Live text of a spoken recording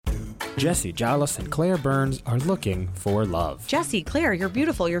Jesse Jollis and Claire Burns are looking for love. Jesse, Claire, you're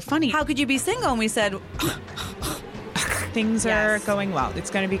beautiful. You're funny. How could you be single? And we said, Things are going well. It's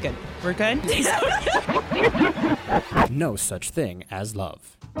going to be good. We're good? No such thing as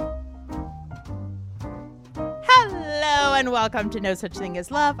love. Hello and welcome to No Such Thing as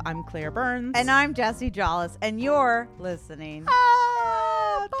Love. I'm Claire Burns. And I'm Jesse Jollis, and you're listening.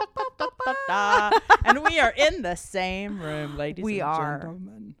 And we are in the same room, ladies We and are.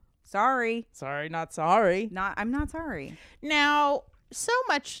 gentlemen. Sorry. Sorry, not sorry. I'm not sorry. Now, so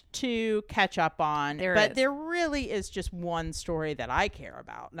much to catch up on, There but is. there really is just one story that I care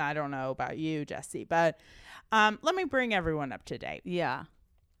about. And I don't know about you, Jesse, but let me bring everyone up to date. Yeah.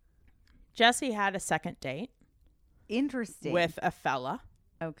 Jesse had a second date Interesting. with a fella.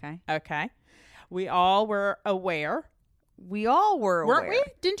 Okay. Okay. We all were aware. We all were Weren't aware.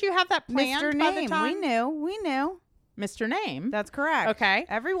 we? Didn't you have that planned Mr. by the Name. time? We knew. Mr. Name. That's correct. Okay.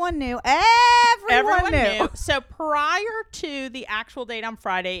 Everyone knew. Everyone knew. So prior to the actual date on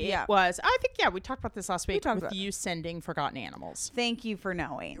Friday, Yeah. it was, I think, we talked about this last week talked with about you sending Forgotten Animals. Thank you for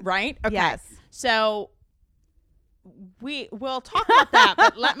knowing. Right? Okay. Yes. So we'll talk about that,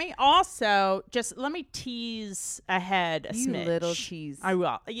 but let me tease ahead a You smidge. little cheese. I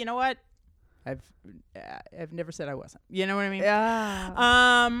will. You know what? I've never said I wasn't. You know what I mean?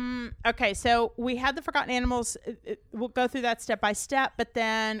 Yeah. Okay, so we had the Forgotten Animals. We'll go through that step by step, but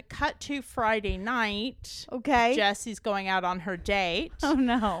then cut to Friday night. Okay. Jesse's going out on her date. Oh,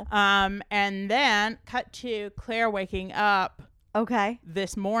 no. And then cut to Claire waking up Okay.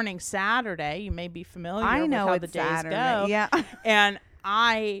 this morning, Saturday. You may be familiar I know with how it's the days Saturday. go. Yeah. And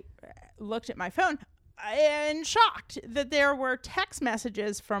I looked at my phone and shocked that there were text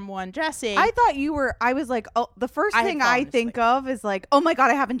messages from one Jesse. I thought I was like, oh, the first I had thing fallen I think asleep. of is like, oh my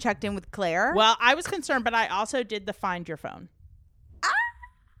God, I haven't checked in with Claire. Well, I was concerned, but I also did the find your phone.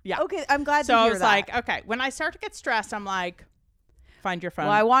 Yeah. Okay, I'm glad So to hear I was that. like, okay, when I start to get stressed, I'm like, find your phone.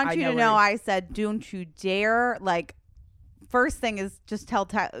 Well, I want you to where know I said, don't you dare. Like, first thing is just tell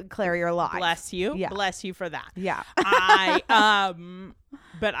Claire you're alive. bless you. Yeah. Bless you for that. Yeah.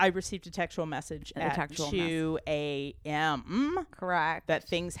 But I received a textual message at textual 2 a.m. Correct. that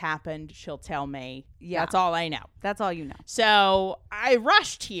things happened. She'll tell me. Yeah. That's all I know. That's all you know. So I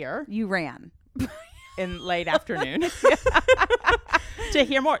rushed here You ran. in late afternoon to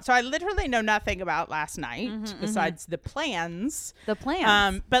hear more. So I literally know nothing about last night besides the plans. The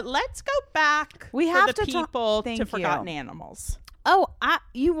plans. But let's go back We for have the to talk- people Thank to you. Forgotten Animals.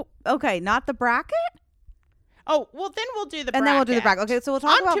 Okay, not the bracket? Oh, well, then we'll do the bracket. And then we'll do the bracket. Okay, so we'll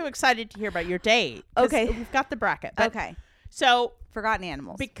talk I'm about too excited to hear about your date. 'Cause Okay. We've got the bracket. But Okay. So Forgotten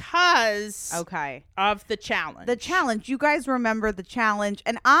Animals. because Okay. of the challenge. The challenge. You guys remember the challenge.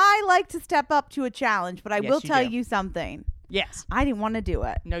 And I like to step up to a challenge, but I Yes, will you tell do. you something. Yes. I didn't want to do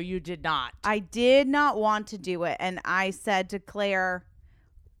it. No, you did not. I did not want to do it. And I said to Claire,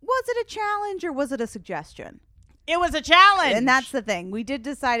 was it a challenge or was it a suggestion? It was a challenge. And that's the thing. We did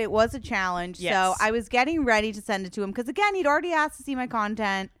decide it was a challenge. Yes. So I was getting ready to send it to him because, again, he'd already asked to see my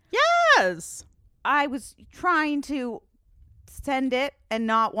content. Yes. I was trying to send it and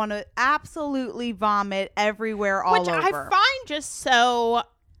not want to absolutely vomit everywhere all Which over. I find just so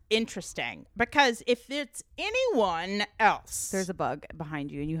interesting because if it's anyone else. There's a bug behind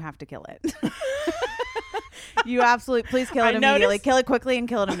you and you have to kill it. You absolutely, please kill it I immediately. noticed- Kill it quickly and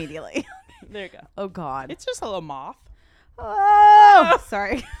kill it immediately. There you go. Oh, God. It's just a little moth. Oh,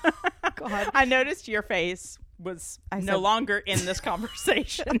 sorry. God. I noticed your face was I no said- longer in this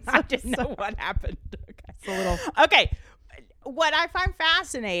conversation. I didn't know what happened. Okay. It's a little. Okay. What I find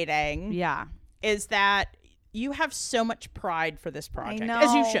fascinating Yeah. is that you have so much pride for this project. know.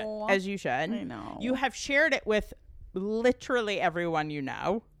 As you should. As you should. I know. You have shared it with literally everyone you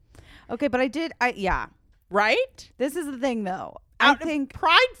know. Okay, but yeah. Right? This is the thing, though. Out I think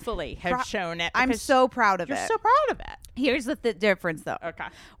pridefully have shown it. I'm because so proud of you're it. so proud of it. Here's the difference, though. Okay.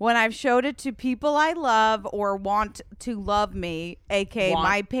 When I've showed it to people I love or want to love me, aka Want.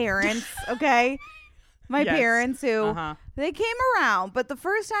 my parents, okay? My Yes. parents who Uh-huh. they came around, but the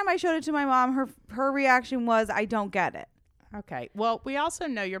first time I showed it to my mom, her reaction was, I don't get it. Okay. Well, we also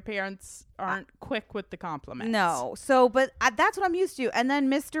know your parents aren't quick with the compliments. No. So, but that's what I'm used to. And then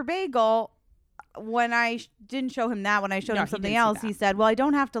Mr. Bagel, when I didn't show him that, when I showed No, him he something didn't see else, that. he said, well, I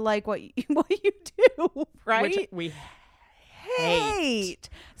don't have to like what you do, right? Which we hate.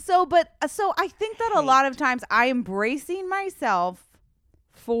 So I think that a lot of times I'm embracing myself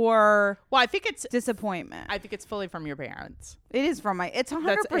for Well, I think it's disappointment. fully from your parents. It is from it's 100%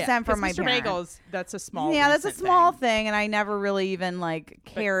 That's- from my Mr. parents. Bagels, that's a small Yeah, that's a recent small thing. thing, and I never really even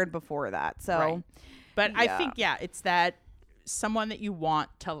cared before that. So, Right. But I yeah. think it's that someone that you want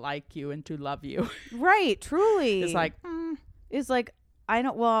to like you and to love you. Right. Truly. It's like, Is like, I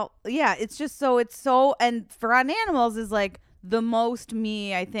don't, well, yeah, it's just so, and Forgotten Animals is like the most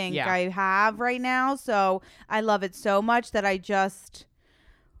me I think I have right now. So I love it so much that I just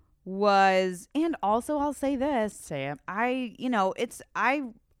was, and also I'll say this. say it. I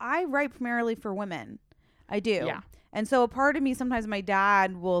write primarily for women. I do. Yeah. And so a part of me, sometimes my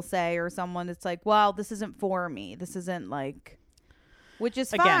dad will say, or someone, it's like, well, this isn't for me. This isn't like, which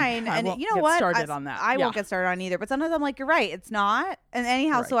is Again, fine. I And won't you know get what? started on that. I Yeah. won't get started on either. But sometimes I'm like, you're right. It's not. And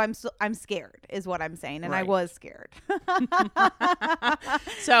anyhow, Right. so I'm scared is what I'm saying. And I Right. was scared.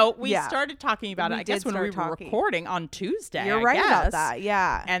 So we Yeah. started talking about it, We I guess, did when we start were talking. recording on Tuesday. You're I right about guess. that.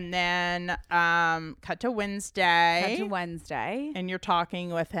 Yeah. And then cut to Wednesday. Cut to Wednesday. And you're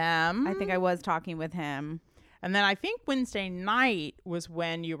talking with him. I think I was talking with him. And then I think Wednesday night was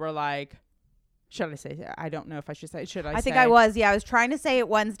when you were like, should I say? I don't know if I should say. Should I? I think say? I was. Yeah, I was trying to say it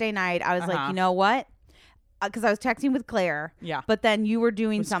Wednesday night. I was like, Uh-huh. you know what? Because I was texting with Claire. Yeah. But then you were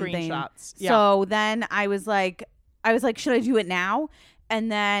doing With something. screenshots. Yeah. So then I was like, should I do it now?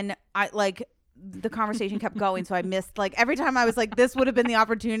 And then the conversation kept going. So I missed, like, every time I was like, this would have been the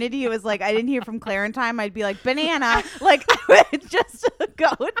opportunity. It was like, I didn't hear from Claire in time. I'd be like, banana. Like, I would just go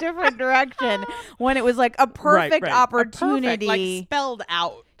a different direction when it was like a perfect Right. opportunity. A perfect, like spelled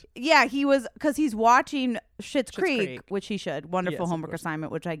out. Yeah, he was, because he's watching Schitt's Creek, Creek. which he should. Wonderful Yes, of homework course. assignment,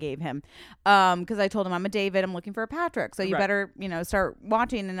 which I gave him. Because I told him, I'm a David, I'm looking for a Patrick. So you Right. better, start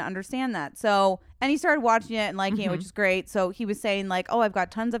watching and understand that. So, and he started watching it and liking it, which is great. So he was saying like, oh, I've got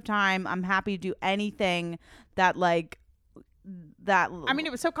tons of time. I'm happy to do anything that I mean,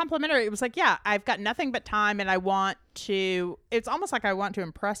 it was so complimentary. It was like, yeah, I've got nothing but time, and I want to. It's almost like I want to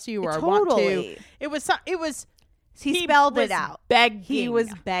impress you, or I want to. Totally. It was. he spelled was it out. Begging. He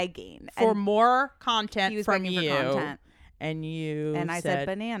was begging. for And more he content was from begging you, for content. and you. And I said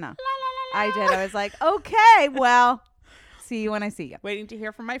banana. La, la, la, I did. I was like, okay, well, see you when I see you. Waiting to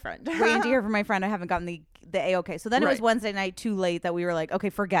hear from my friend. Waiting to hear from my friend. I haven't gotten the A-OK. So then it was Right. Wednesday night too late that we were like, okay,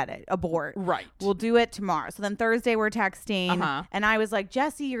 forget it. Abort. Right. We'll do it tomorrow. So then Thursday we're texting. Uh-huh. And I was like,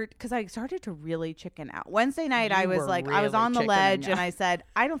 Jesse, because I started to really chicken out. Wednesday night, You I was were like, I was really on the chickening ledge out. and I said,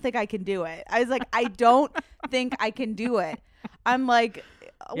 I don't think I can do it. I was like, I don't think I can do it. I'm like,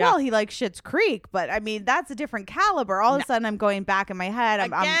 Yeah. well, he likes Schitt's Creek, but I mean, that's a different caliber. All of a sudden I'm going back in my head.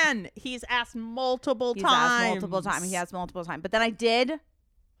 Again, he's asked multiple He's times. asked multiple times. He asked multiple times. But then I did,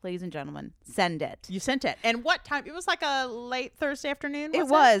 ladies and gentlemen, send it. You sent it. And what time? It was like a late Thursday afternoon. It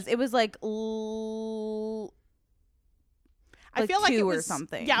was like I feel like 2 it or was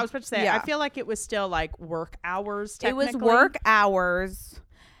something. Yeah, I was about to say. Yeah. I feel like it was still like work hours. It was Technically. work hours.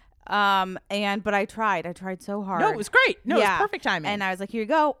 But I tried so hard. No, it was great. No, it Yeah. was perfect timing. And I was like, here you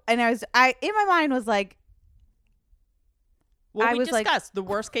go. And I in my mind was like, well, I we was like- discussed the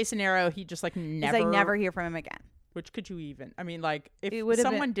worst case scenario. He just like never. I never hear from him again. Which could you even? I mean, like if It would've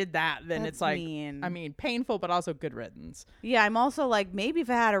someone did that, then That's it's like. mean. I mean, painful, but also good riddance. Yeah, I'm also like, maybe if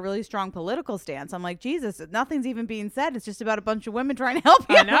I had a really strong political stance, I'm like, Jesus, nothing's even being said. It's just about a bunch of women trying to help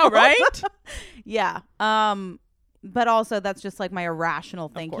you. I know, right? Yeah. But also that's just like my irrational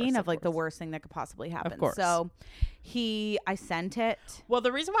thinking of, of like the course. worst thing that could possibly happen. course. So I sent it. Well,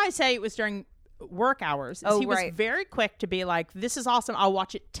 the reason why I say it was during work hours is Oh, he was right. very quick to be like, "This is awesome. I'll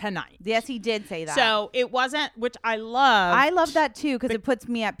watch it tonight." Yes, he did say that. So it wasn't, which I love. I love that too because it puts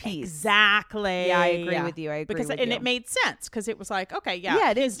me at peace. Exactly. Yeah, I agree with you. I agree because with and you. it made sense because it was like, okay, yeah,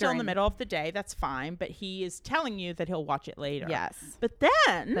 Yeah, it he's is still in the during- middle of the day. That's fine, but he is telling you that he'll watch it later. Yes. But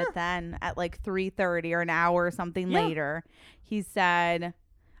then, But then at like 3:30 or an hour or something Yeah. later, he said,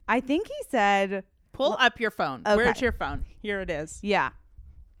 I think he said, pull up your phone. Okay. Where's your phone? Here it is. yeah.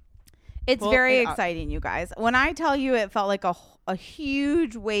 It's Pull very it up. exciting, you guys. When I tell you it felt like a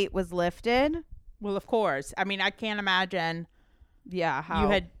huge weight was lifted. Well, of course. I mean, I can't imagine Yeah, how you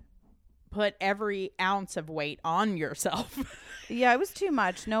had put every ounce of weight on yourself. Yeah, it was too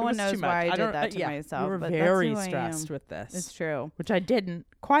much. No It one was knows too much. why I did don't- that to yeah, myself. You were but very that's who I am. stressed with this. It's true. Which I didn't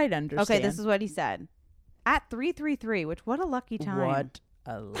quite understand. Okay, this is what he said. At 3:33, which what a lucky time. What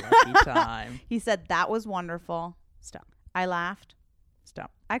a lucky time. He said that was wonderful. Stop. I laughed.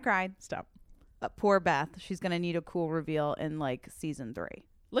 Stop. I cried. Stop. Poor Beth. She's going to need a cool reveal in like season 3.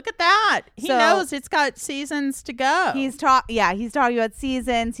 Look at that. He So- knows it's got seasons to go. He's talking about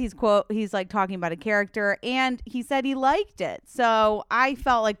seasons. He's like talking about a character and he said he liked it. So I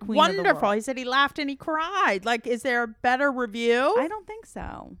felt like queen of the wonderful. world. He said he laughed and he cried. Like, is there a better review? I don't think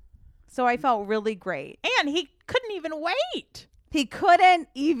so. So I felt really great. And he couldn't even wait. He couldn't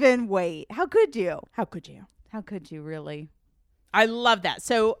even wait. How could you? How could you? How could you really? I love that.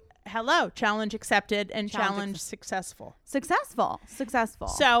 So hello, challenge accepted and Challenge challenge successful. Successful.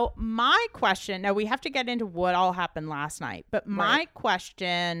 So my question, now we have to get into what all happened last night, but my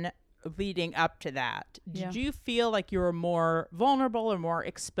question leading up to that, did you feel like you were more vulnerable or more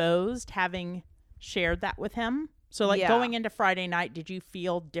exposed having shared that with him? So like going into Friday night, did you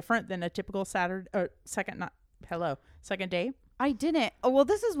feel different than a typical Saturday or second date? I didn't. Oh, well,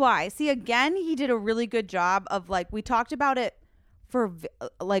 this is why. See, again, he did a really good job of like, we talked about it for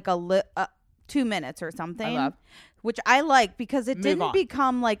like 2 minutes or something, which I like because it didn't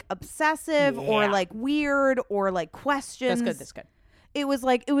become like obsessive or like weird or like questions. That's good. It was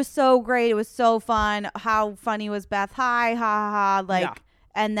like, it was so great. It was so fun. How funny was Beth? Hi, ha, ha, ha. Like,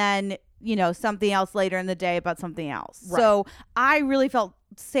 and then, you know, something else later in the day about something else. Right. So I really felt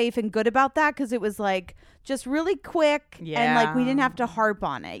safe and good about that because it was like just really quick and like we didn't have to harp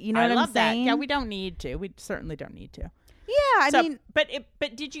on it. You know what I'm saying? Yeah, we don't need to. We certainly don't need to. Yeah, I mean, but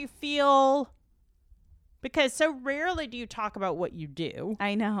did you feel, because so rarely do you talk about what you do?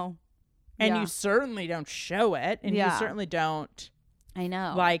 I know. And you certainly don't show it, and you certainly don't. I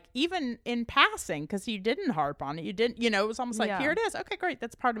know. Like, even in passing, because you didn't harp on it. You didn't, it was almost like, here it is. Okay, great.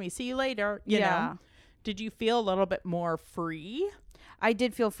 That's part of me. See you later. You know. Did you feel a little bit more free? I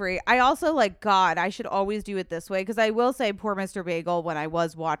did feel free. I also God, I should always do it this way because I will say poor Mr. Bagel when I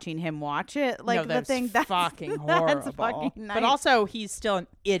was watching him watch it. Like that's fucking horrible. That's fucking nice. But also he's still an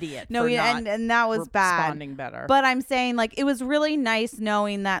idiot. No, and that was bad. Responding better. But I'm saying like it was really nice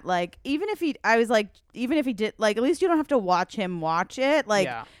knowing that like even if he did like at least you don't have to watch him watch it. Like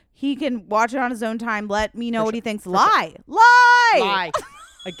he can watch it on his own time. Let me know what he thinks. Lie.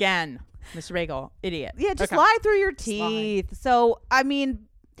 Again. Mr. Bagel, idiot. Yeah, just lie through your teeth. So, I mean,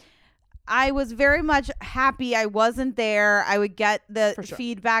 I was very much happy I wasn't there. I would get the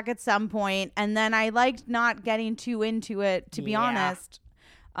feedback at some point, and then I liked not getting too into it, to be honest,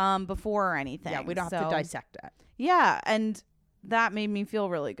 before or anything. Yeah, we don't have to dissect it. Yeah, and that made me feel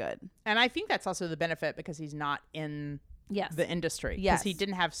really good. And I think that's also the benefit because he's not in the industry. Because he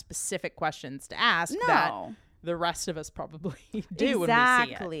didn't have specific questions to ask. No. That the rest of us probably do when we see it.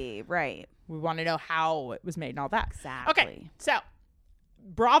 Exactly, right. We want to know how it was made and all that. Exactly. Okay, so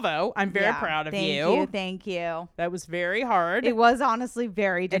bravo. I'm very proud of you. Thank you. That was very hard. It was honestly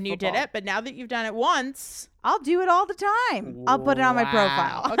very difficult. And you did it, but now that you've done it once, I'll do it all the time. I'll put it on my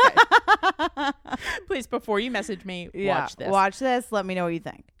profile. Okay. Please, before you message me, watch this. Watch this. Let me know what you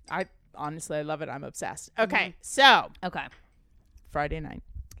think. I love it. I'm obsessed. Okay, so Friday night.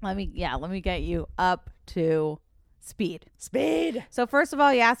 Let me get you up to speed. Speed. So first of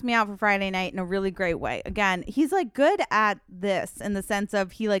all, he asked me out for Friday night in a really great way. Again, he's like good at this in the sense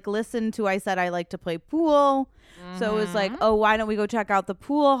of he like listened to I said I like to play pool. So it was like, oh, why don't we go check out the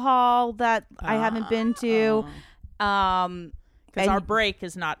pool hall that I haven't been to? Because our break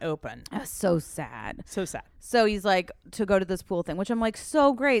is not open. So sad. So sad. So he's like, to go to this pool thing, which I'm like,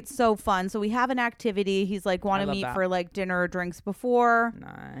 so great, so fun. So we have an activity. He's like, want to meet for like dinner or drinks before.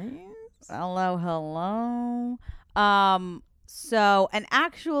 Nice. Hello. So, and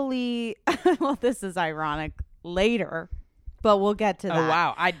actually, well, this is ironic later, but we'll get to that. Oh,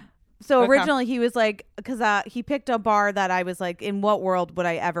 wow. So originally he was like, because he picked a bar that I was like, in what world would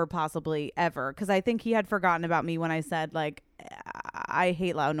I ever possibly ever? Because I think he had forgotten about me when I said like, I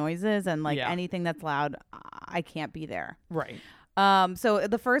hate loud noises and like anything that's loud, I can't be there. Right. So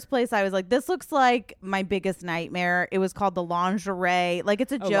the first place I was like, this looks like my biggest nightmare. It was called the Lingerie. Like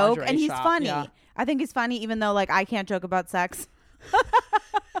it's a joke and he's funny. Yeah. I think he's funny even though like I can't joke about sex.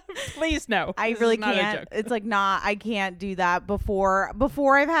 Please no. I really can't. It's like I can't do that before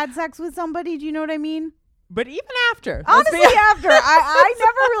I've had sex with somebody. Do you know what I mean? But even after. Honestly, after. I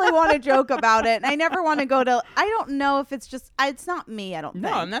never really want to joke about it. And I never want to go to, I don't know if it's just, it's not me, I don't think.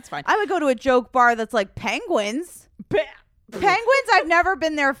 No, and that's fine. I would go to a joke bar that's like penguins. Penguins, I've never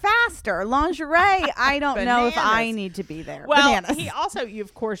been there faster. Lingerie, I don't know if I need to be there. Well, Bananas. he also, you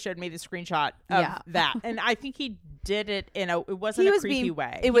of course showed me the screenshot of that. And I think he did it it wasn't a creepy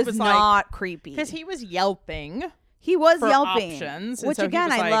way. It was not creepy. Because he was yelping. He was yelping. Options, which so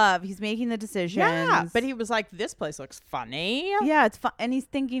again, I love. He's making the decisions. Yeah, but he was like, this place looks funny. Yeah, it's fun. And he's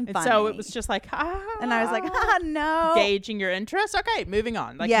thinking funny. So it was just like, and I was like, no. Gauging your interest. Okay, moving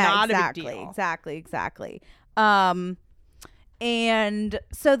on. Like, not a big deal. Exactly. And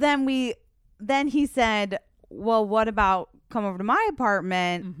so then he said, well, what about come over to my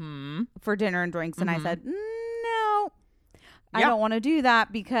apartment for dinner and drinks? And I said, no, I don't want to do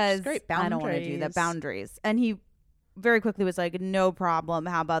that because I don't want to do that. Boundaries. And he very quickly was like, no problem.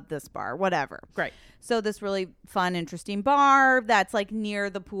 How about this bar? Whatever. Great. So this really fun, interesting bar that's like near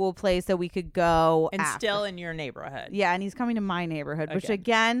the pool place that we could go. And after. still in your neighborhood. Yeah, and he's coming to my neighborhood, which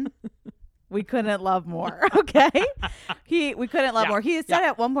Again. again, we couldn't love more. Okay, we couldn't love more. He said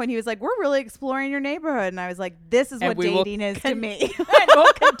at one point, he was like, "We're really exploring your neighborhood," and I was like, "This is what dating is to me." And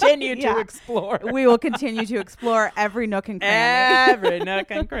we'll continue to explore. We will continue to explore every nook and cranny. Every nook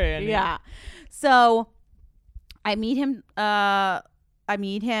and cranny. Yeah. So I meet him.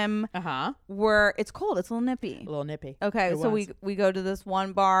 Where it's cold. It's a little nippy. A little nippy. Okay, so we go to this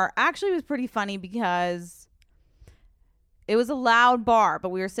one bar. Actually, it was pretty funny because it was a loud bar, but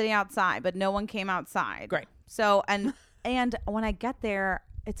we were sitting outside, but no one came outside. Great. So and when I get there,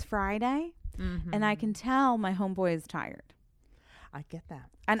 it's Friday, and I can tell my homeboy is tired. I get that.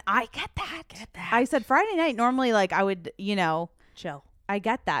 And I get that. I said Friday night. Normally, like I would, chill. I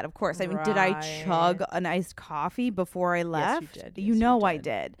get that, of course. I mean, did I chug an iced coffee before I left? Yes, you did. You know I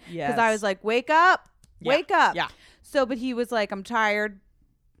did. Yes. Because I was like, wake up. Yeah. So, but he was like, I'm tired,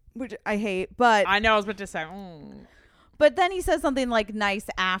 which I hate. But I know I was about to say. But then he says something like nice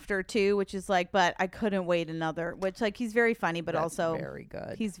after too, which is like, but I couldn't wait another. Which like he's very funny, but That's also very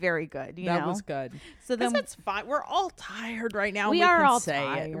good. He's very good. That was good. So then it's fine. We're all tired right now. We are all say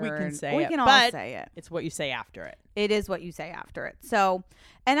tired. it. We can say We it. can all but say it. It's what you say after it. It is what you say after it. So,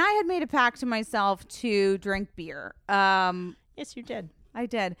 and I had made a pact to myself to drink beer. Yes, you did. I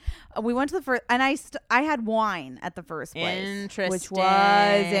did. We went to the first, and I had wine at the first place, Interesting. which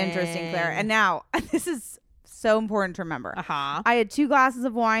was interesting, Claire. And now this is so important to remember. I had 2 glasses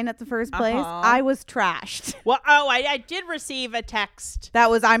of wine at the first place. I was trashed. Well, I did receive a text. That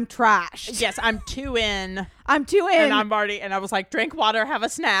was I'm trashed. Yes, I'm 2 in. I'm 2 in. And I was like, drink water, have a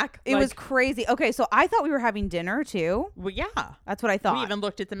snack. It was crazy. Okay, so I thought we were having dinner too. Well, yeah. That's what I thought. We even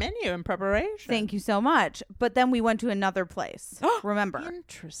looked at the menu in preparation. Thank you so much. But then we went to another place. Remember?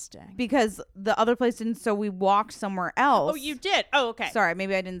 Interesting. Because the other place didn't, so we walked somewhere else. Oh, you did? Oh, okay. Sorry,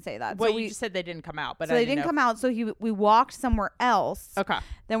 maybe I didn't say that. Well, so you just said they didn't come out, but so they didn't come out. So we walked somewhere else. Okay.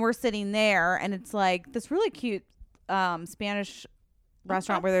 Then we're sitting there, and it's like this really cute Spanish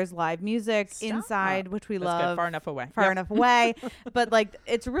restaurant where there's live music inside, which we love. Good. Far enough away. Far enough away. But like,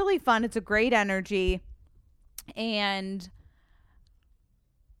 it's really fun. It's a great energy. And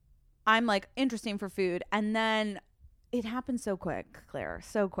I'm like, interesting for food. And then it happened so quick, Claire,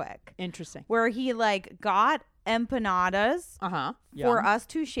 so quick. Interesting. Where he like got empanadas for us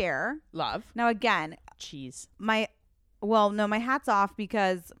to share. Love. Now, again, cheese. My hat's off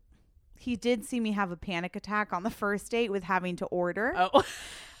because he did see me have a panic attack on the first date with having to order.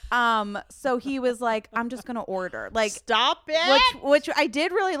 Oh. So he was like, I'm just going to order. Like, stop it. Which I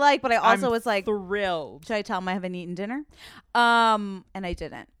did really like, but I also was like, thrilled. Should I tell him I haven't eaten dinner? And I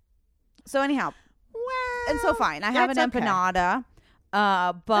didn't. So anyhow, and so fine. I have an empanada.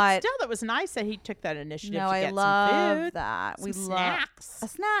 But still, that was nice that he took that initiative to I get love some food. that. Some snacks. A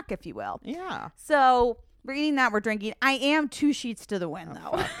snack, if you will. Yeah. So we're eating that. We're drinking. I am 2 sheets to the wind,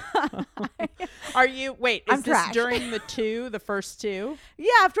 though. Are you? Wait, is I'm this trashed. during the first 2? Yeah,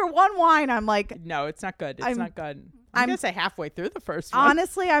 after one wine, I'm like, no, it's not good. It's not good. I'm going to say halfway through the first one.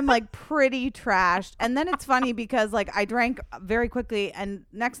 Honestly, I'm like pretty trashed. And then it's funny because like I drank very quickly, and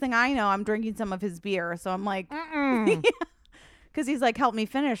next thing I know, I'm drinking some of his beer. So I'm like, because he's like, help me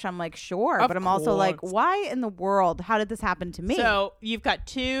finish. I'm like, sure. But I'm also like, why in the world? How did this happen to me? So you've got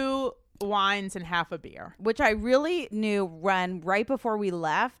 2 wines and half a beer. Which I really knew when right before we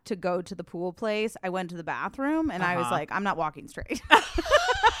left to go to the pool place, I went to the bathroom and I was like, I'm not walking straight.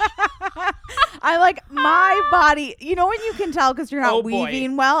 I like my body, you know, when you can tell because you're not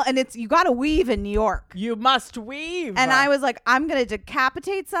weaving well, and you got to weave in New York. You must weave. And I was like, I'm going to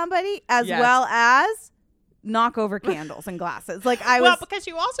decapitate somebody as well as knock over candles and glasses. Like because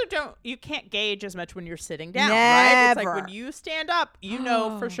you also you can't gauge as much when you're sitting down, Never. right? It's like when you stand up, you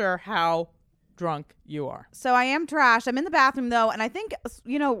know for sure how drunk you are. So I am trashed. I'm in the bathroom though, and I think,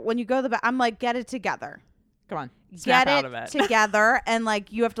 you know, when you go to the I'm like, get it together. Come on, snap out of it together, and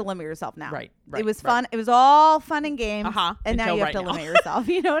like you have to limit yourself now. Right. It was fun. It was all fun and games, and now until you have to limit yourself.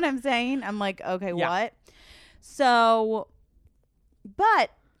 You know what I'm saying? I'm like, okay, what? So,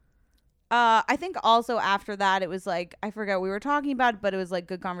 but I think also after that, it was like, I forgot what we were talking about, but it was like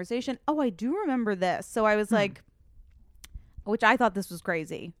good conversation. Oh, I do remember this. So I was like, which I thought this was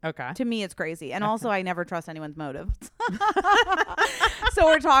crazy. Okay. To me, it's crazy. And also, I never trust anyone's motives. So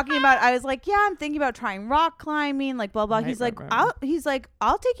we're talking about, I was like, yeah, I'm thinking about trying rock climbing, like blah, blah. He's like, I'll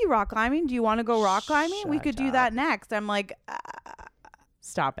take you rock climbing. Do you want to go rock climbing? We could do that next. I'm like,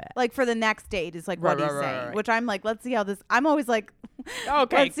 Stop it. Like for the next date is like what he's saying, right. which I'm like, let's see how this. I'm always like,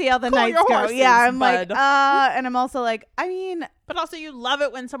 Okay, let's see how the cool nights your go. horses, Yeah, I'm bud. like, and I'm also like, I mean, But also, you love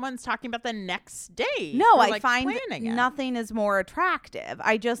it when someone's talking about the next date. no, or, I like, find planning it. nothing is more attractive.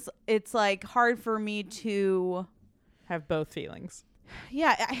 It's like hard for me to, Have both feelings.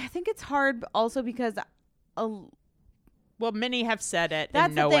 yeah, I think it's hard also because. Well, many have said it. That's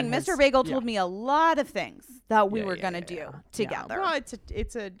and no the thing. one has- Mr. Bagel yeah. told me a lot of things that we Yeah, were yeah, gonna yeah, do yeah. together. Well,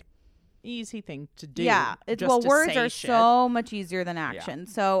 it's a easy thing to do. Yeah, it's just well, to words say are shit. so much easier than action.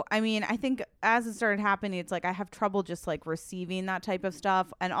 So, I mean, I think as it started happening, it's like I have trouble just like receiving that type of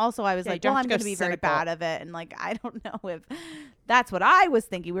stuff. And also, I was Yeah, you like, don't well, have I'm to go going to be very cynical. bad of it, and like I don't know if that's what I was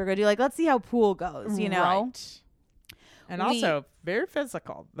thinking. We were going to do like, let's see how pool goes, you know. Right. And also very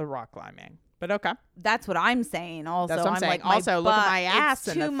physical, the rock climbing. But okay. That's what I'm saying. Also, That's what I'm saying. like, my Also, look at butt, my ass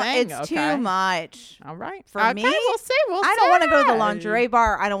it's in the too thing, It's okay? too much. All right. For okay, me, we'll see. I don't want to go to the lingerie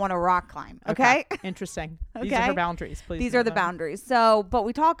bar. I don't want to rock climb. Okay. Interesting. These are Okay. her boundaries, please. These know are the that. boundaries. So, but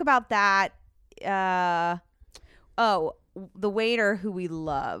we talk about that. The waiter who we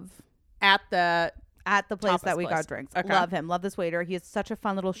love At the at the place Tapas that we place. got drinks. Okay. Love him. Love this waiter. He has such a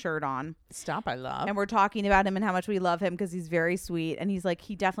fun little shirt on. stop, I love. And we're talking about him and how much we love him because he's very sweet. And he's like,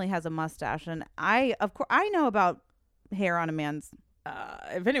 he definitely has a mustache. And I know about hair on a man's,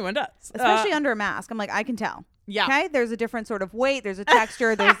 If anyone does. especially under a mask. I'm like, I can tell. Yeah. Okay. There's a different sort of weight. There's a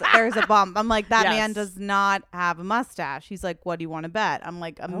texture. There's a bump. I'm like, that Yes. man does not have a mustache. He's like, what do you want to bet? I'm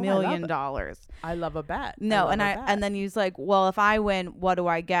like, $1 million. I love a bet. No, love and a bet. and then he's like, well, if I win, what do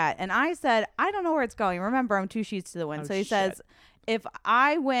I get? And I said, I don't know where it's going. Remember, I'm 2 sheets to the wind. Oh, So he shit. says, if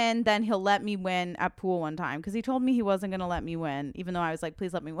I win, then he'll let me win at pool one time because he told me he wasn't going to let me win, even though I was like,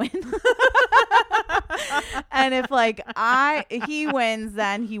 please let me win. And if like he wins,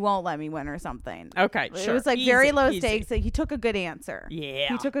 then he won't let me win or something. Okay, It sure. was like very Easy, low easy. stakes. He took a good answer. Yeah.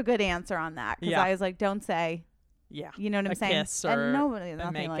 He took a good answer on that because Yeah. I was like, don't say. Yeah. You know what I'm A saying? kiss or and nobody, a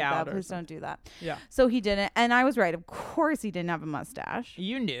nothing make like out that. or Please don't do that. Yeah. So he didn't, and I was right. Of course, he didn't have a mustache.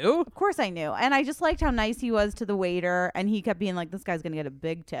 You knew. Of course, I knew, and I just liked how nice he was to the waiter, and he kept being like, "This guy's gonna get a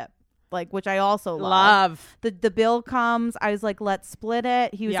big tip," like, which I also love. The bill comes. I was like, "Let's split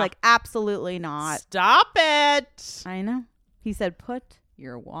it." He was Yeah. like, "Absolutely not." Stop it. I know. He said, "Put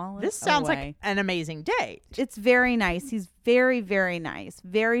your wallet." This sounds away." like an amazing date. It's very nice. He's very, very nice,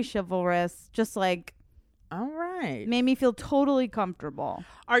 very chivalrous. Just like All right. made me feel totally comfortable.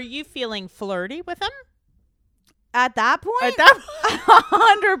 Are you feeling flirty with him? At that point, At that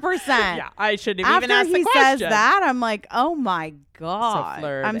 100%. Yeah, I shouldn't have After even asked he the question. says that, I'm like, oh my God.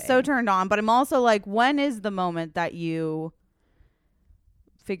 I'm so flirty. turned on. But I'm also like, when is the moment that you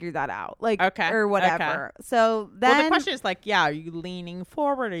figure that out? Like, Okay, or whatever. So then. Well, the question is like, yeah, are you leaning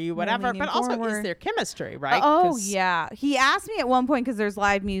forward? Are you whatever? leaning But also, is forward. there chemistry, right? Oh 'Cause- yeah, he asked me at one point because there's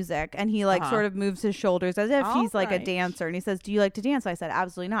live music, and he like Uh-huh. sort of moves his shoulders as if he's like a Alright. dancer, and he says, "Do you like to dance?" I said,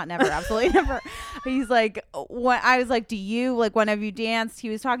 "Absolutely not, never, absolutely never." He's like, "When I was like, do you like when have you danced?" He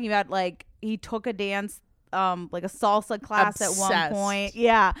was talking about like he took a dance. Like a salsa class at one Obsessed. point.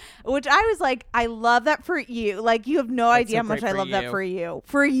 Yeah. Which I was like, I love that for you. Like you have no idea how so much great I for love that you. for you.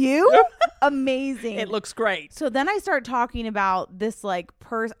 For you? Amazing. It looks great. So then I start talking about this like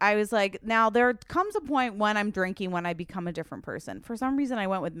I was like, now there comes a point when I'm drinking when I become a different person. For some reason I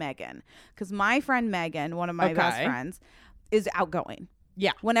went with Megan because my friend Megan, one of my best Okay. friends, is outgoing.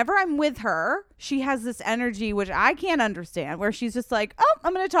 Yeah. Whenever I'm with her, she has this energy which I can't understand where she's just like, oh,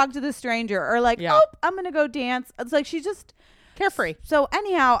 I'm going to talk to this stranger or like, Yeah. oh, I'm going to go dance. It's like she's just Carefree. So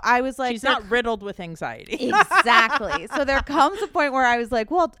anyhow, I was like, She's not riddled with anxiety. Exactly. So there comes a point where I was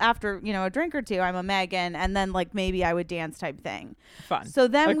like, well, after, a drink or two, I'm a Megan, and then like maybe I would dance type thing. Fun. So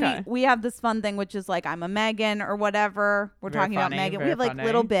then Okay. we have this fun thing, which is like I'm a Megan or whatever. We're Very talking about funny, Megan. We very have like funny.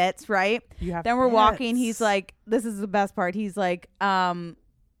 little bits, right? You have Then we're walking. bits. He's like, this is the best part. He's like,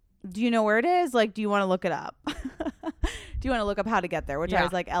 do you know where it is? Like, do you want to look it up? Do you want to look up how to get there? Which I Yeah.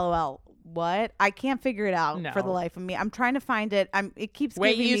 was like, LOL. What? I can't figure it out for the No. life of me. I'm trying to find it. It keeps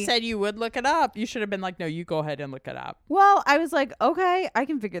Wait, giving you me. said you would look it up. You should have been like, no, you go ahead and look it up. Well, I was like, okay, I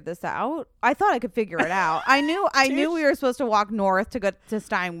can figure this out. I thought I could figure it out. I knew we were supposed to walk north to go to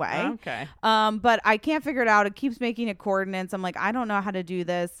Steinway. Okay. But I can't figure it out. It keeps making it coordinates. I'm like, I don't know how to do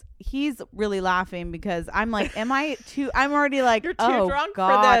this. He's really laughing because I'm like, I'm already like, You're too oh drunk for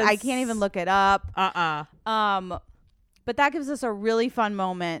God, I this. can't even look it up. But that gives us a really fun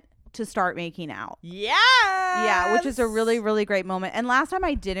moment to start making out. Yeah. Yeah, which is a really, really great moment. And last time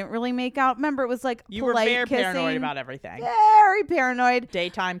I didn't really make out. Remember, it was like You were polite very kissing. paranoid about everything. Very paranoid.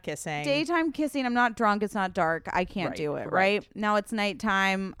 Daytime kissing. Daytime kissing. I'm not drunk. It's not dark. I can't Right, do it. right. Right now it's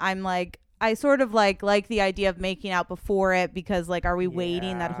nighttime. I'm like, I sort of like the idea of making out before it because like, are we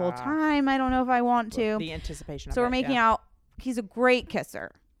waiting that whole time? I don't know if I want to. The anticipation. So we're making out. He's a great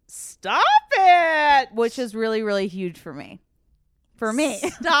kisser. Stop it. Which is really, really huge for me.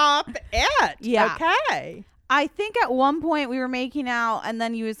 Stop it. Yeah. Okay. I think at one point we were making out and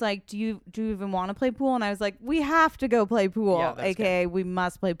then he was like, do you even want to play pool? And I was like, we have to go play pool. Yeah, that's AKA we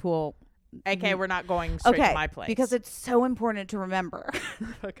must play pool. Okay, we're not going straight to my place. Because it's so important to remember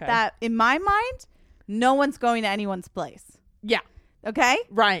okay. that in my mind, no one's going to anyone's place. Yeah. Okay?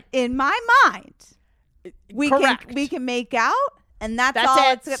 Right. In my mind, we can make out and that's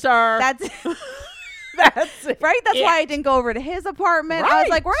all it, sir. That's That's it. Right? That's why I didn't go over to his apartment. Right. I was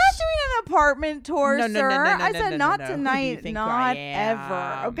like, we're not doing an apartment tour, No, sir. I said, not no. Who do you tonight, think not I ever.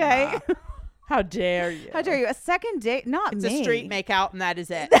 am? Okay? How dare you? How dare you? A second date? Not It's me. a street make out and that is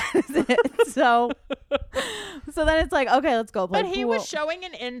it. That is it. So then it's like, okay, let's go play But he pool. was showing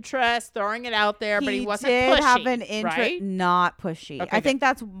an interest, throwing it out there, but he wasn't did pushy. have an interest, right? not pushy. Okay, I think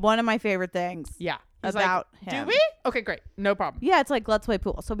that's one of my favorite things. Yeah. He's About like, him. Do we? Okay, great. No problem. Yeah, it's like, let's play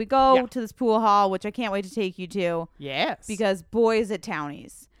pool. So we go Yeah. to this pool hall, which I can't wait to take you to. Yes. Because boys at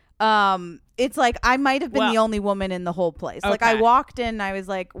Townies. It's like I might have been the only woman in the whole place. Like I Okay. walked in and I was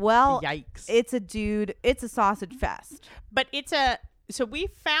like, well, Yikes. it's a dude. It's a sausage fest. But so we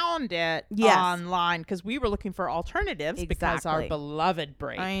found it Yes. online because we were looking for alternatives because our Exactly. beloved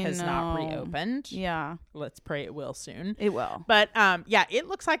break I has not know. reopened. Yeah, Let's pray it will soon. it will. But yeah, it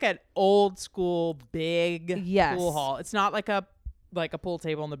looks like an old school big Yes. pool hall. It's not like a pool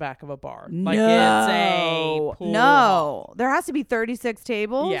table in the back of a bar. Like it's a pool hall. No, there has to be 36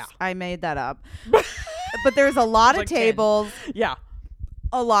 tables. Yeah. I made that up. But there's a lot of like 10. tables, Yeah.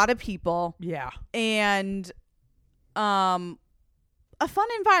 a lot of people, Yeah. and a fun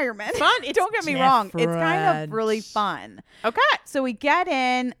environment. Fun. It's Don't get me wrong. It's kind of different. really fun. Okay. So we get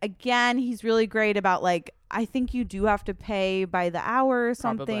in again. He's really great about like, I think you do have to pay by the hour or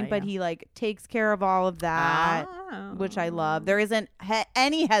something, Probably, but he like takes care of all of that, which I love. There isn't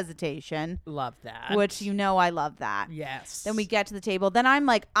any hesitation, Love that. which you know I love that. Yes. Then we get to the table. Then I'm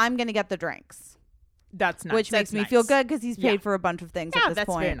like, I'm going to get the drinks, That's nice. which That's makes me nice. feel good because he's paid Yeah. for a bunch of things Yeah, at this that's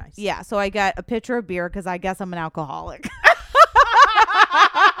point. very nice. Yeah. So I get a pitcher of beer because I guess I'm an alcoholic.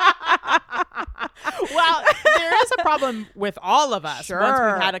 Well, there is a problem with all of us. Once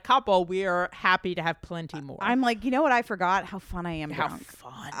Sure. we've had a couple, we are happy to have plenty more. I'm like, you know what? I forgot how fun I am How drunk.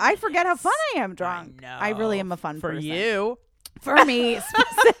 fun. I forget how fun I am drunk. know. I really am a fun For person. you. For me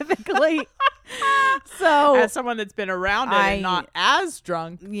specifically. So As someone that's been around it and not as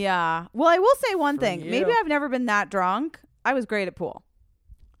drunk. yeah. Well, I will say one For thing. you. Maybe I've never been that drunk. I was great at pool.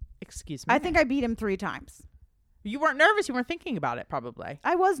 Excuse me. I think I beat him 3 times. You weren't nervous. You weren't thinking about it, probably.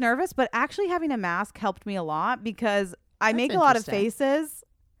 I was nervous, but actually having a mask helped me a lot because I That's make a lot of interesting. faces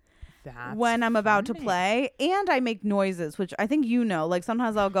That's when I'm about to funny. play, and I make noises, which I think you know. Like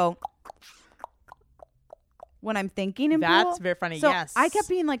sometimes I'll go when I'm thinking in That's pool. very funny. So yes. I kept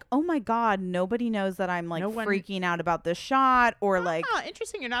being like, "Oh my god, nobody knows that I'm like No one- freaking out about this shot or like."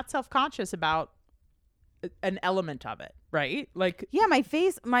 interesting. You're not self-conscious about an element of it, right? Like, Yeah,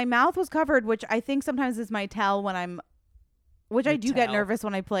 my mouth was covered, which I think sometimes is my tell when I'm, which I Your do get tell. nervous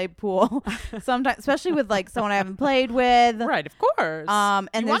when I play pool. Sometimes, especially with like someone I haven't played with. right, of course. And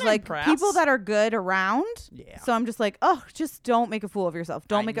You there's wanna like impress. people that are good around. Yeah. So I'm just like, oh, just don't make a fool of yourself.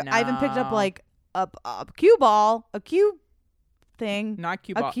 Don't I make I even picked up know. like a cue ball, a cue thing, Not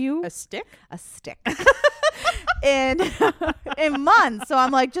cue a ball. cue? A stick? a stick. in months. So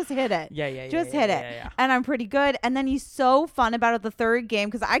I'm like, just hit it. Yeah. Just hit it. Yeah. And I'm pretty good. And then he's so fun about it the third game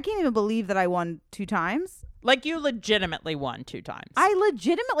because I can't even believe that I won 2 times. Like you legitimately won 2 times. I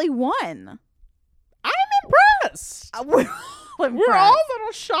legitimately won. I'm impressed. We're all We're all a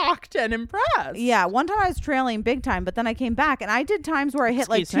little shocked and impressed. Yeah, one time I was trailing big time, but then I came back and I did times where I hit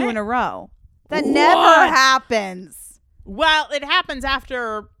like Excuse 2 me? in a row. That What? never happens. Well, it happens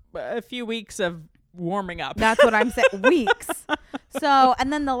after a few weeks of warming up. That's what I'm saying. Weeks. So,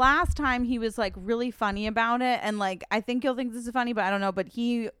 and then the last time he was like really funny about it. And like, I think you'll think this is funny, but I don't know. But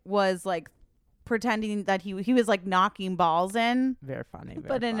he was like pretending that he was like knocking balls in, Very funny.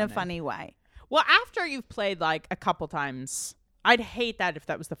 but in a funny way. Well, after you've played like a couple times, I'd hate that if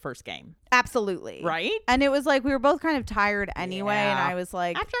that was the first game. Absolutely. Right? And it was like, we were both kind of tired anyway. And Yeah. I was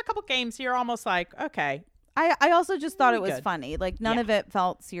like, After a couple games, you're almost like, okay, I also just thought it was Good. funny. Like none Yeah. of it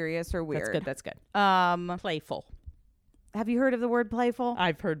felt serious or weird. That's good. Playful. Have you heard of the word playful?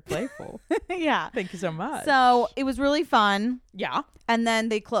 I've heard playful. Yeah. Thank you so much. So it was really fun. yeah. And then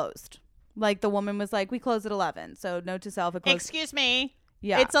they closed. Like the woman was like, we close at 11. So note to self, it closed. Excuse me.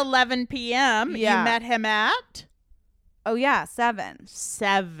 Yeah. It's 11 p.m. Yeah. You met him at? Oh yeah, 7.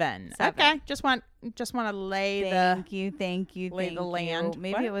 7. Okay. Just want to lay Thank you. lay the land.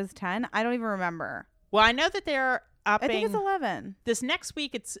 Maybe What? it was 10. I don't even remember. Well, I know that they're upping. I think it's 11. This next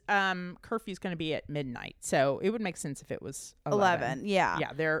week, it's curfew's going to be at midnight, so it would make sense if it was 11. Yeah.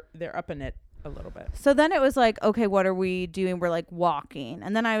 Yeah, they're upping it a little bit. So then it was like, okay, what are we doing? We're like walking.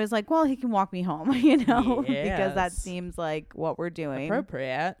 And then I was like, well, he can walk me home, because that Yes. seems like what we're doing.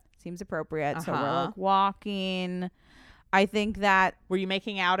 Appropriate. Seems appropriate. So we're Uh-huh. like walking. I think that, Were you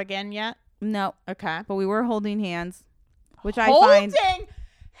making out again yet? no, Okay. but we were holding hands, which Holding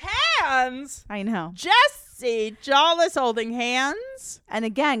hands. I know. Jesse Jawless holding hands. And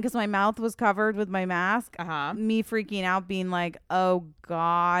again, because my mouth was covered with my mask, Uh-huh. me freaking out, being like, oh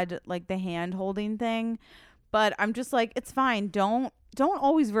God, like the hand holding thing. But I'm just like, it's fine. Don't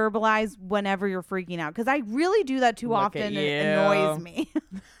always verbalize whenever you're freaking out, because I really do that too Look at often. you. It annoys me.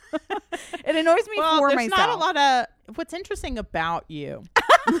 It annoys me Well, for there's myself. not a lot of. What's interesting about you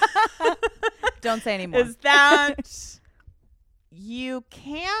Don't say anymore. is that you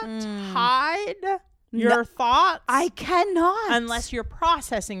can't hide your thoughts. I cannot. unless you're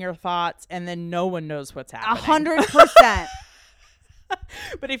processing your thoughts, and then no one knows what's happening. 100%.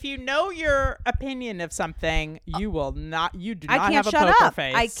 But if you know your opinion of something, you will not. You do not I can't have a shut poker up.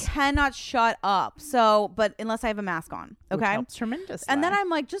 face. I cannot shut up. So, but unless I have a mask on, Which okay. helps tremendously. And then I'm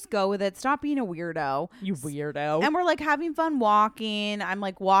like, just go with it. Stop being a weirdo. you weirdo. And we're like having fun walking. I'm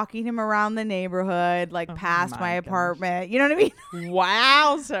like walking him around the neighborhood, like past my my gosh. apartment. You know what I mean?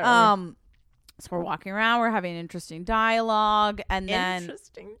 Wowzer. So we're walking around. We're having interesting dialogue, and then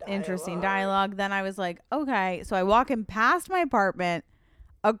interesting dialogue. Then I was like, okay. So I walk him past my apartment,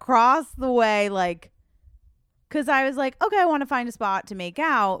 across the way, like, because I was like, okay, I want to find a spot to make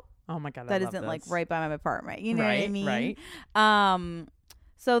out Oh my god, that I love isn't like this. right by my apartment. You know what I Right, mean? right.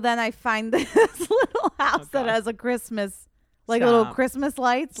 So then I find this little house that God. has a Christmas, like little Stop. Christmas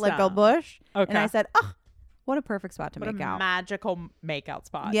lights, like a Stop. bush. Okay. And I said, oh, what a perfect spot to What make a out. magical makeout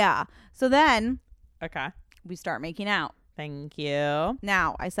spot. Yeah. So then Okay. we start making out. Thank you.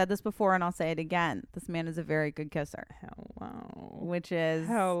 Now, I said this before and I'll say it again. This man is a very good kisser, Hello. which is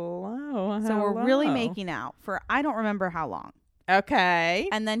Hello. so we're really making out for I don't remember how long. Okay.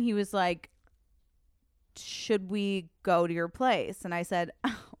 And then he was like, should we go to your place? And I said,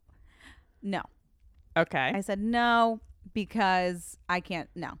 oh, no. Okay. I said, no, because I can't.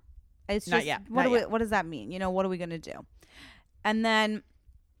 No. It's Not just, yet. What, Not do we, yet. what does that mean? You know, what are we going to do? And then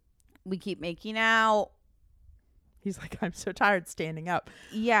we keep making out. He's like, I'm so tired standing up.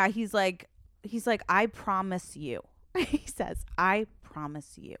 Yeah. He's like, I promise you. He says, I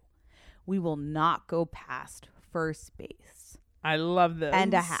promise you, we will not go past first base I love this.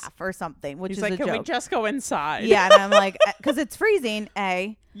 and a half or something, which He's is like, a can joke. we just go inside? Yeah. And I'm like, because it's freezing,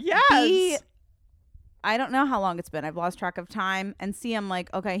 A. Yes. B, I don't know how long it's been. I've lost track of time. And C, I'm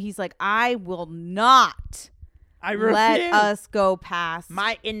like, okay. He's like, I will not I refuse. let us go past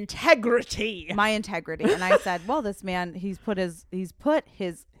My integrity. my integrity. And I said, well, this man, he's put his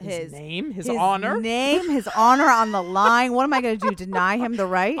name, his his honor. name, his honor on the line. What am I going to do? Deny him the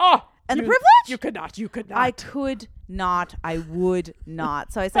right? Oh, And the you- privilege? You could not. You could not. I could not. I would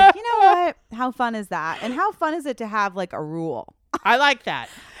not. So I said, you know what? How fun is that? And how fun is it to have like a rule? I like that.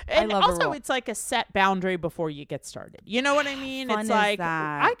 And love a also, rule. it's like a set boundary before you get started. You know what I mean? Fun It's is like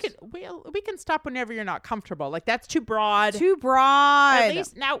that. we can stop whenever you're not comfortable. Like that's too broad. Too broad. At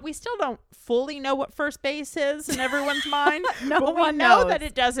least now we still don't fully know what first base is in everyone's mind. No but we one know knows. that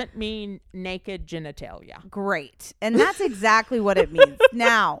it doesn't mean naked genitalia. Great. And that's exactly what it means.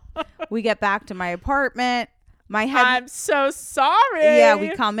 Now, we get back to my apartment. My head I'm so sorry. Yeah,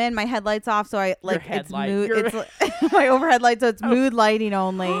 we come in, my headlights off, so I like it's headlight. mood Your- it's my overhead light, so it's mood lighting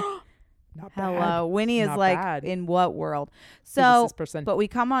only. Not bad. Hello. Winnie is Not like, bad. in what world? This So is percent- but we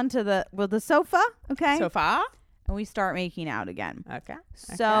come onto the sofa, okay? so far. And we start making out again. Okay.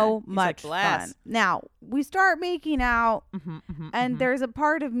 So He's like, much "Bless." fun. Now, we start making out and there's a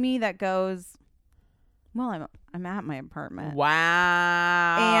part of me that goes, well, I'm at my apartment.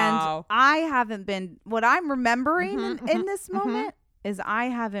 Wow. And I haven't been what I'm remembering in this moment is I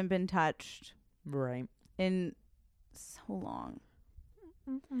haven't been touched right. in so long.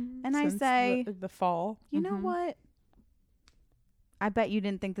 And I Since say, the fall. you know what? I bet you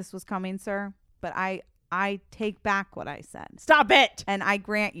didn't think this was coming, sir, but I take back what I said. Stop it. And I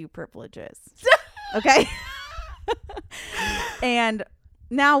grant you privileges. Okay? And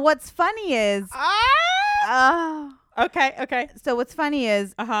now what's funny is Okay. so what's funny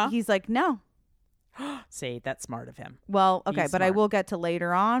is Uh-huh. he's like, no. See, that's smart of him. Well, okay, He's but I smart. will get to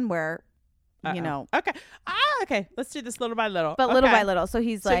later on where you know. Okay. Okay. Let's do this little by little. But little by little. So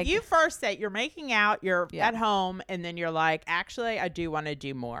he's So like, you first say you're making out, you're at home, and then you're like, actually, I do want to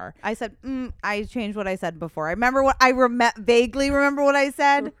do more. I said, I changed what I said before. I remember what vaguely remember what I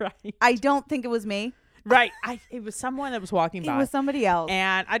said. Right. I don't think it was me. Right. It was someone that was walking by. It was somebody else.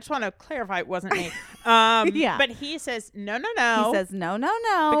 And I just want to clarify it wasn't me. Yeah. But he says, no. He says, no.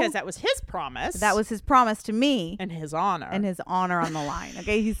 Because that was his promise. That was his promise to me. And his honor. And his honor on the line.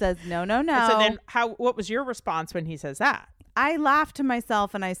 Okay. He says, no. And so then what was your response when he says that? I laugh to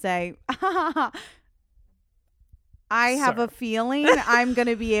myself and I say, I have a feeling I'm going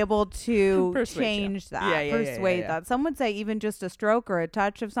to be able to change that, persuade that. Some would say even just a stroke or a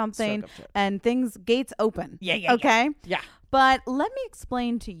touch of something and gates open. Yeah. Okay? Yeah. But let me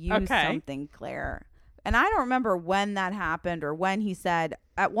explain to you something, Claire. And I don't remember when that happened or when he said,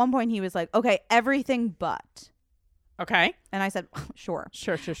 at one point he was like, okay, everything but. Okay. And I said, sure.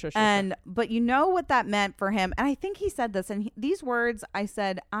 Sure. But you know what that meant for him? And I think he said this. And these words, I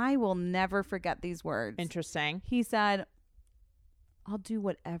said, I will never forget these words. Interesting. He said, I'll do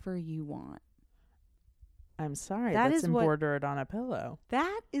whatever you want. I'm sorry. That's embroidered on a pillow.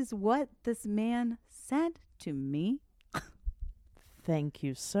 That is what this man said to me. Thank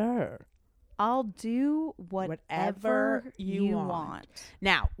you, sir. I'll do whatever you want.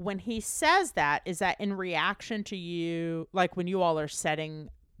 Now, when he says that, is that in reaction to you, like when you all are setting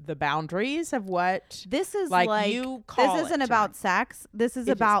the boundaries of what this is like you call this isn't about sex. This is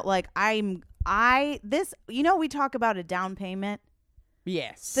about like we talk about a down payment.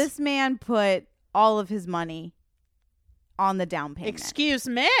 Yes. This man put all of his money on the down payment. Excuse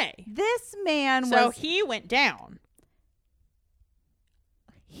me. This man So he went down.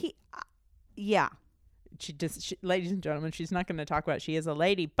 Yeah. Ladies and gentlemen, she's not going to talk about it. She is a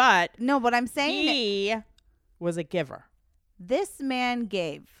lady, but no, but I'm saying he was a giver. This man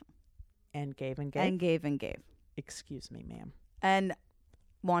gave. And gave. Excuse me, ma'am. And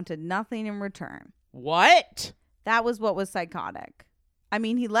wanted nothing in return. What? That was what was psychotic. I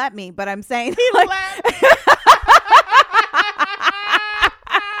mean, he let me, but I'm saying let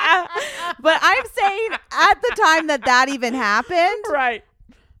But I'm saying at the time that even happened. Right.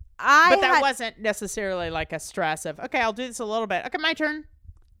 But that wasn't necessarily like a stress of, okay, I'll do this a little bit. Okay, my turn.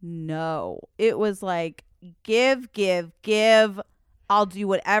 No. It was like, give. I'll do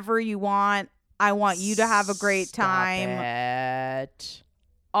whatever you want. I want you to have a great time. It.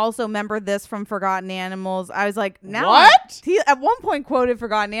 Also, remember this from Forgotten Animals? I was like, now what? He at one point quoted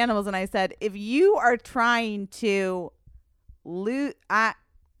Forgotten Animals, and I said, if you are trying to loot...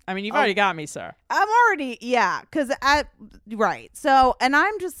 I mean, you've already got me, sir. I'm already, right. So, and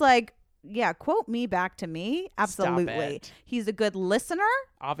I'm just like, yeah, quote me back to me. Absolutely. He's a good listener.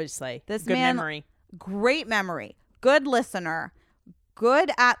 Obviously. This good man, memory. Great memory. Good listener.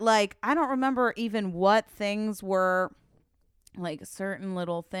 Good at like, I don't remember even what things were like certain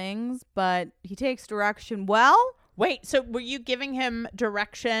little things, but he takes direction well. Wait, so were you giving him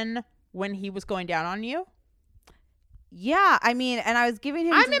direction when he was going down on you? Yeah, I mean, and I was giving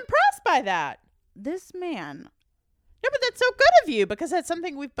him... I'm impressed by that. This man... No, but that's so good of you because that's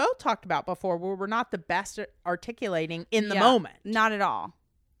something we've both talked about before where we're not the best at articulating in the moment. Not at all.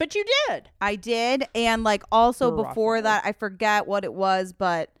 But you did. I did. And like also before that, I forget what it was,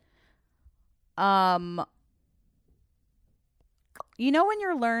 but... You know when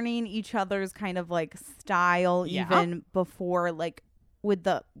you're learning each other's kind of like style even before like...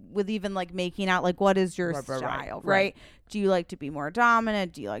 with even like making out like what is your style, right? Do you like to be more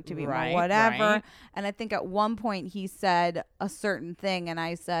dominant? Do you like to be more whatever? Right. And I think at one point he said a certain thing and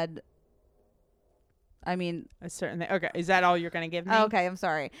I said, I mean a certain thing. Okay, is that all you're gonna give me? Okay, I'm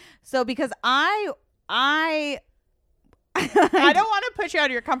sorry. So because I I don't want to push you out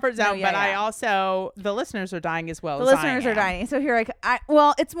of your comfort zone, but I also, the listeners are dying as well. The listeners are dying. So here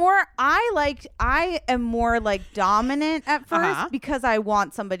it's more, I am more like dominant at first because I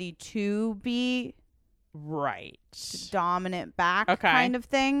want somebody to be dominant back kind of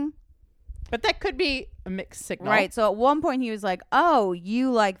thing. But that could be a mixed signal. Right. So at one point he was like, oh,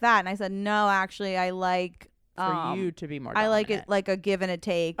 you like that. And I said, no, actually I like. For you to be more dominant. I like it like a give and a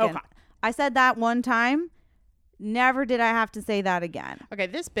take. Okay. And I said that one time. Never did I have to say that again. Okay,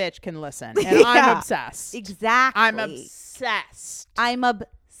 this bitch can listen. And I'm obsessed. Exactly. I'm obsessed.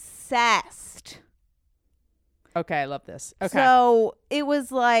 Okay, I love this. Okay. So it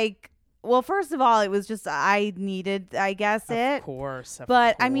was like, well, first of all, it was just I needed, I guess, it. Of course.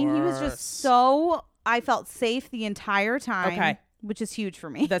 But I mean, he was just so, I felt safe the entire time. Okay. which is huge for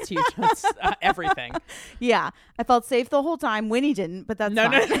me. That's huge. That's everything. Yeah. I felt safe the whole time. Winnie didn't, but that's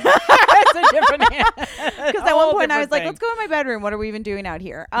fine. No. It's a different Because at one point I was like, let's go in my bedroom. What are we even doing out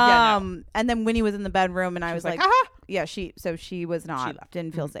here? And then Winnie was in the bedroom and I was like, aha. Yeah, she was not. She left.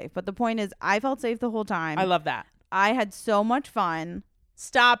 Didn't feel safe. But the point is, I felt safe the whole time. I love that. I had so much fun.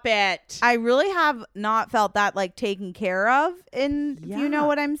 Stop it. I really have not felt that like taken care of you know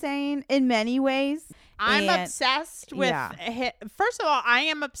what I'm saying? In many ways. I'm obsessed with, first of all, I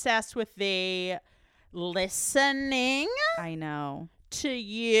am obsessed with the listening I know. to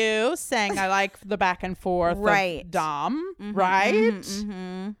you saying I like the back and forth Right. of Dom, Mhm, right?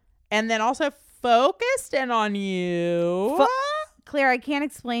 mm-hmm. And then also focused in on you. Claire, I can't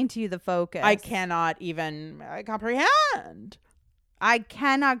explain to you the focus. I cannot even comprehend. I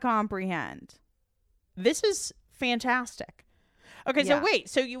cannot comprehend. This is fantastic. Okay, Yeah. so wait.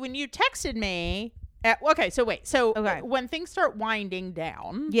 So when you texted me, when things start winding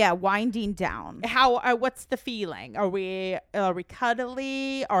down, Yeah, winding down. how? What's the feeling? Are we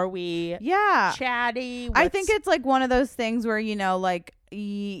cuddly? Are we Yeah. chatty? I think it's like one of those things where, you know, like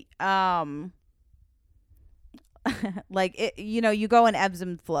like it, you know, you go in ebbs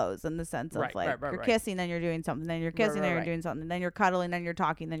and flows in the sense of Right, you're right. kissing, then you're doing something, then you're kissing, then you're doing something, then you're cuddling, then you're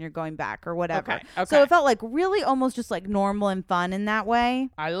talking, then you're going back or whatever. Okay. So it felt like really almost just like normal and fun in that way.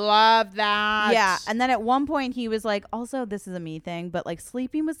 I love that. Yeah. And then at one point he was like, also, this is a me thing, but like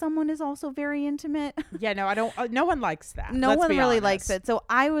sleeping with someone is also very intimate. Yeah, no, I don't. No one likes that. No Let's one be really honest. likes it. So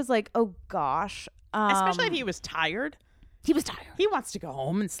I was like, oh gosh. Especially if he was tired. He was tired. He wants to go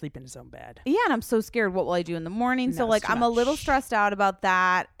home and sleep in his own bed. Yeah, and I'm so scared. What will I do in the morning? So No, like, it's too I'm a little much. stressed out about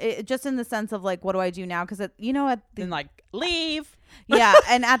that. Just in the sense of like, what do I do now? Because you know, at the Then like leave. yeah,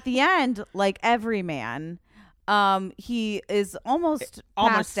 and at the end, like every man, he is almost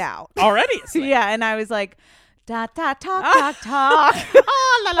passed out Already asleep. Yeah, and I was like, talk. Ah,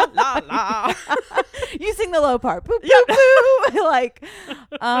 la la la la. You sing the low part. Boop, boop, boo. Like,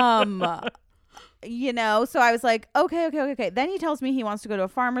 you know, so I was like, okay. Then he tells me he wants to go to a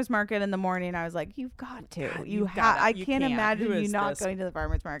farmer's market in the morning. I was like, you've got to. I can't imagine you not going to the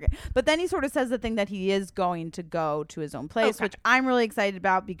farmer's market. But then he sort of says the thing that he is going to go to his own place, which I'm really excited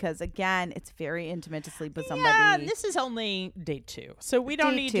about because, again, it's very intimate to sleep with somebody. Yeah, this is only day 2. So we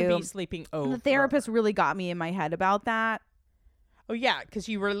don't need to be sleeping over. And the therapist really got me in my head about that. Oh, yeah, because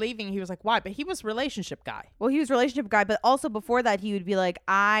you were leaving. He was like, why? But he was relationship guy. Well, he was relationship guy, but also before that, he would be like,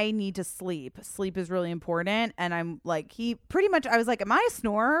 I need to sleep. Sleep is really important. And I'm like, he pretty much, I was like, am I a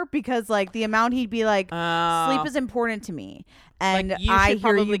snorer? Because like the amount he'd be like, sleep is important to me. And Like, you I should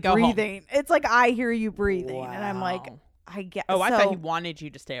hear probably you go home. breathing. It's like, I hear you breathing. And I'm like, Wow. I get Oh, I so- thought he wanted you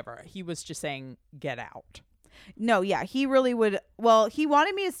to stay over. He was just saying, get out. No, yeah, he really would. Well, he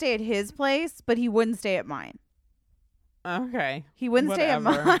wanted me to stay at his place, but he wouldn't stay at mine. Okay. He wouldn't stay at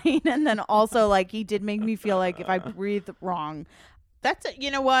Whatever. mine. And then also, like, he did make me feel like if I breathed wrong, That's you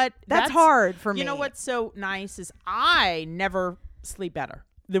know what? that's hard for me. You know what's so nice is I never sleep better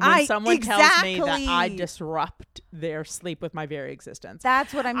than when someone tells me that I Exactly. disrupt their sleep with my very existence.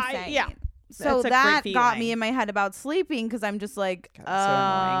 That's what I'm saying. Yeah. So That's a that great got feeling. me in my head about sleeping because I'm just like, God, that's so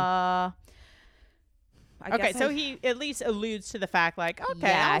annoying. I Okay, guess so I- he at least alludes to the fact, like, okay,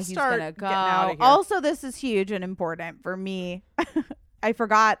 yeah, I'll he's start gonna go. getting out of here. Also, this is huge and important for me. I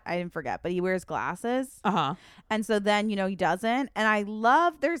didn't forget, but he wears glasses. Uh-huh. And so then, you know, he doesn't. And I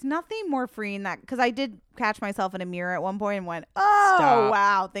love, there's nothing more freeing that, because I did catch myself in a mirror at one point and went, oh, Stop.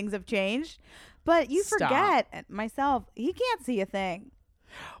 wow, things have changed. But you Stop. forget myself, he can't see a thing.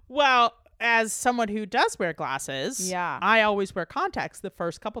 Well, as someone who does wear glasses, Yeah. I always wear contacts the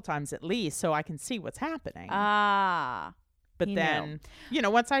first couple times at least so I can see what's happening. Ah. But he then, knew. you know,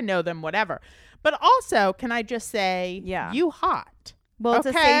 once I know them, whatever. But also, can I just say, Yeah. you hot. Well, it's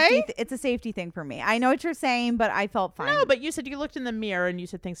Okay. it's a safety thing for me. I know what you're saying, but I felt fine. No, but you said you looked in the mirror and you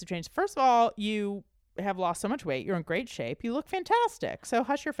said things have changed. First of all, you have lost so much weight. You're in great shape. You look fantastic. So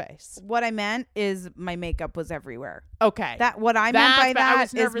hush your face. What I meant is my makeup was everywhere. Okay. What I meant That's by what I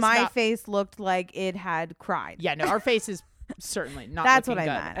was that is nervous my about. face looked like it had cried. Yeah, no, our face is certainly not That's what looking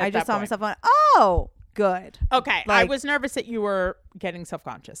I good meant. at I just that saw point. myself going, oh, good. Okay, I like- was nervous that you were getting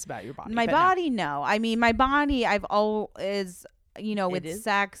self-conscious about your body. My but no. body, no. I mean, my body, I've always, you know, with is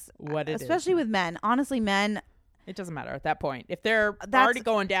sex, what it is. especially with men. Honestly, men, It doesn't matter at that point. If they're That's- already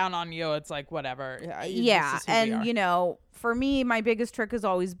going down on you, it's like whatever. yeah. And, you know, for me, my biggest trick is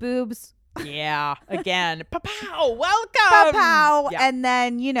always boobs. yeah. Again, pow, welcome. Pow. Yeah. And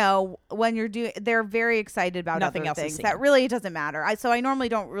then, you know, when you're doing, they're very excited about Nothing other else is things. seen. That really doesn't matter. So I normally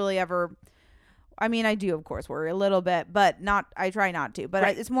don't really ever, I mean, I do, of course, worry a little bit, but I try not to. But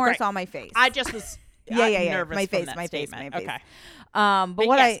Right, it's more right. it's on my face. I just was I'm nervous My from face, that my face, statement. my face. Okay. But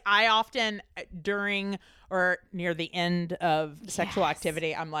what yes, I often during or near the end of sexual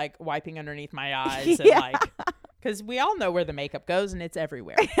activity, I'm like wiping underneath my eyes and like, because we all know where the makeup goes and it's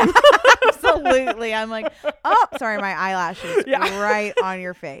everywhere. Absolutely. I'm like, oh, sorry, my eyelashes right on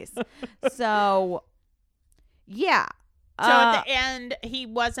your face. So, yeah. So at the end, he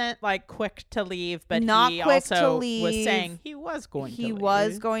wasn't like quick to leave, but not he quick also to leave. was saying he was going to leave. He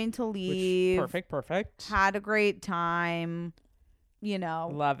was going to leave. Perfect. Had a great time.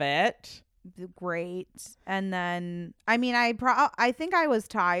 Love it. Great. And then, I mean, I think I was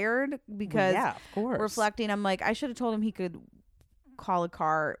tired because of course. reflecting, I'm like, I should have told him he could call a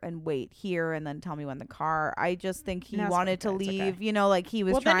car and wait here and then tell me when the car. I just think he wanted to leave. Okay. Like he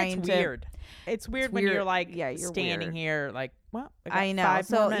was trying then it's to. weird. It's weird when you're like you're standing weird. here like, well, I know. 5 more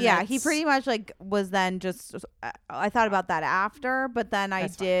So minutes. yeah, he pretty much like was then just. I thought about that after, but then I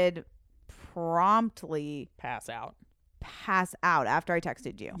did promptly pass out after I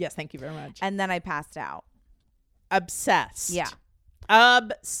texted you. Yes, thank you very much. And then I passed out. Obsessed. Yeah.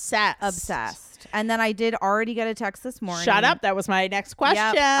 Obsessed. And then I did already get a text this morning. Shut up. That was my next question.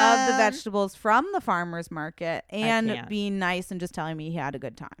 Of the vegetables from the farmer's market and can't. being nice and just telling me he had a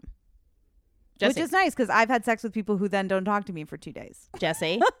good time. Jesse. Which is nice because I've had sex with people who then don't talk to me for 2 days.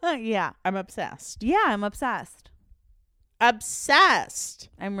 Jesse, Yeah. I'm obsessed. Yeah, I'm obsessed. Obsessed.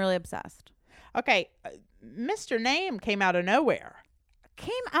 I'm really obsessed. Okay. Mr. Name came out of nowhere.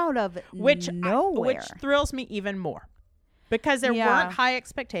 Came out of Which nowhere. Which thrills me even more. Because there weren't high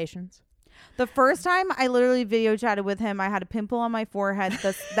expectations. The first time I literally video chatted with him, I had a pimple on my forehead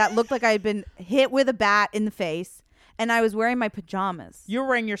that looked like I had been hit with a bat in the face. And I was wearing my pajamas. You were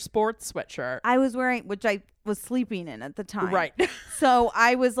wearing your sports sweatshirt. I was wearing, which I was sleeping in at the time. Right. So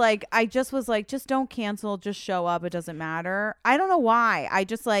I was like, just don't cancel. Just show up. It doesn't matter. I don't know why. I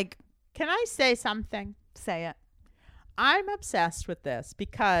just like. Can I say something? Say it. I'm obsessed with this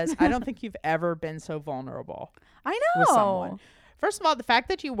because I don't think you've ever been so vulnerable. I know. With someone. First of all, the fact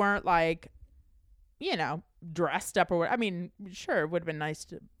that you weren't like, dressed up or what. I mean, sure, it would have been nice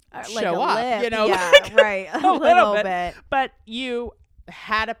to show up, lip. Yeah, right. A little bit. But you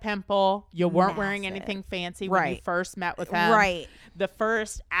had a pimple. You weren't wearing anything fancy when you first met with him. Right. The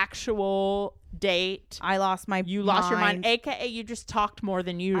first actual date. I lost my You lost your mind, aka you just talked more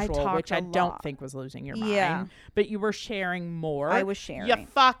than usual, which I don't think was losing your mind. Yeah. But you were sharing more. I was sharing. You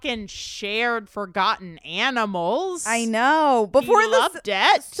fucking shared Forgotten Animals. I know. Before you loved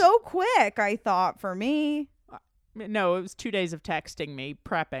it. So quick, I thought, for me. No, it was 2 days of texting me,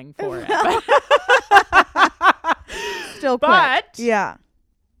 prepping for it. Still quick. But yeah.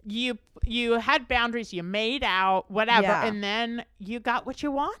 You had boundaries, you made out, whatever, Yeah. and then you got what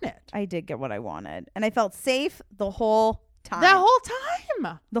you wanted. I did get what I wanted. And I felt safe the whole time.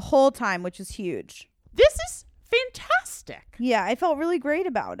 The whole time. Which is huge. This is fantastic. Yeah, I felt really great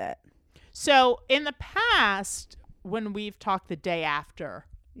about it. So in the past, when we've talked the day after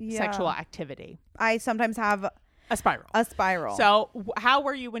sexual activity, I sometimes have a spiral. So how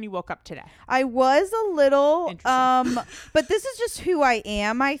were you when you woke up today? I was a little Interesting. but this is just who I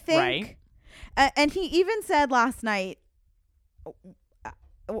am, I think. Right. And he even said last night,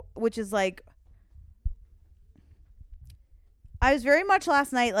 which is like, I was very much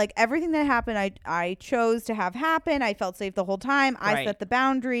last night, like everything that happened, I chose to have happen. I felt safe the whole time. I set the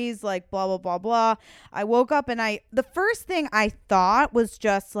boundaries, like blah, blah, blah, blah. I woke up and the first thing I thought was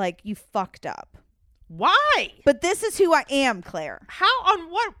just like, you fucked up. Why? But this is who I am, Claire. How, on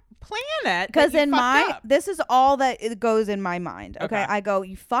what planet? Because in up? this is all that it goes in my mind. Okay. Okay. I go,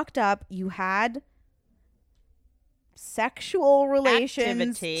 you fucked up. You had sexual relations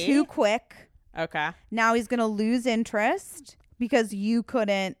Activity. too quick. Okay. Now he's going to lose interest because you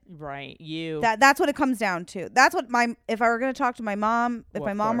couldn't. Right. That's what it comes down to. That's what if I were going to talk to my mom, if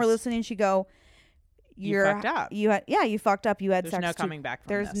my mom were listening, she'd go, you fucked up. You fucked up. You had There's sex. no coming back from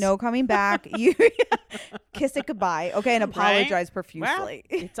There's this. no coming back. You kiss it goodbye. Okay. And apologize profusely.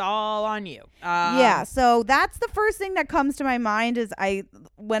 Well, it's all on you. Yeah. So that's the first thing that comes to my mind is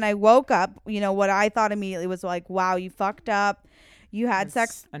when I woke up, what I thought immediately was like, wow, you fucked up. You had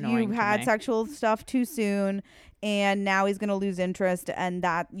sex. You had sexual stuff too soon. And now he's going to lose interest. And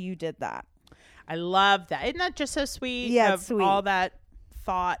that you did that. I love that. Isn't that just so sweet? Yeah, it's sweet. All that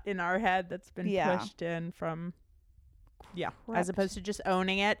thought in our head that's been Yeah. pushed in from, as opposed to just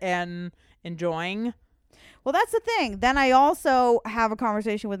owning it and enjoying. Well, that's the thing. Then I also have a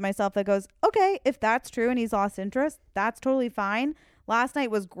conversation with myself that goes, okay, if that's true and he's lost interest, that's totally fine. Last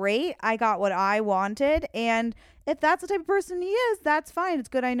night was great. I got what I wanted. And if that's the type of person he is, that's fine. It's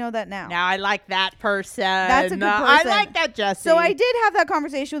good I know that now. Now I like that person. That's a good person. I like that, Jesse. So I did have that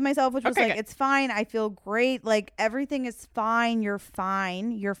conversation with myself, which was Okay, like, good. it's fine. I feel great. Like, everything is fine. You're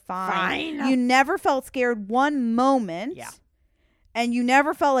fine. You're fine. Fine. You never felt scared one moment. Yeah. And you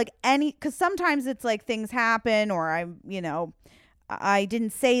never felt like because sometimes it's like things happen, or I didn't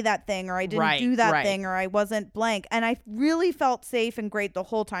say that thing, or I didn't do that thing, or I wasn't blank. And I really felt safe and great the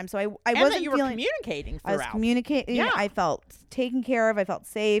whole time. So I wasn't that you were feeling communicating throughout. I was communicating. Yeah. I felt taken care of. I felt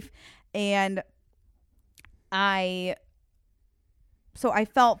safe. And I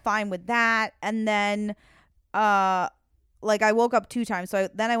felt fine with that. And then, like, I woke up 2 times. So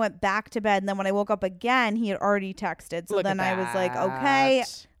then I went back to bed. And then when I woke up again, he had already texted. So Look then at I was like, that. okay,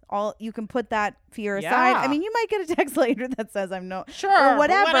 you can put that fear aside. Yeah. I mean, you might get a text later that says I'm no, Sure, or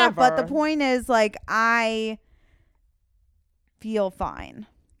whatever. But the whatever. point is, like, I feel fine.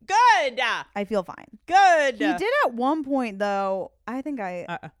 Good. I feel fine. Good. He did at one point, though. I think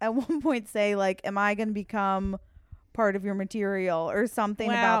at one point say, like, am I going to become part of your material or something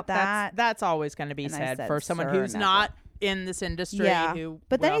about that? That's always going to be And I said said, for someone "Sir, who's never." not in this industry. Yeah.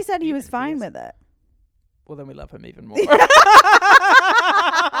 But then he said he was fine with it. Well, then we love him even more.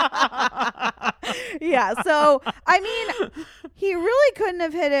 Yeah. So, I mean, he really couldn't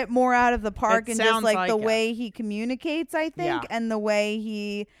have hit it more out of the park, It and just sounds like like the it. way he communicates, I think, Yeah. and the way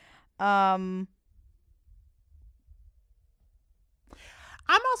he, I'm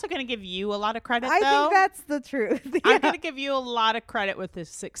also going to give you a lot of credit, I though. think that's the truth. I'm Yeah. going to give you a lot of credit with the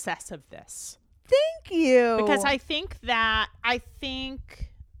success of this. Thank you. Because I think yeah. I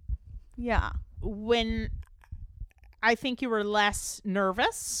think you were less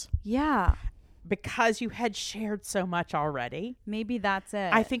nervous Yeah. because you had shared so much already. Maybe that's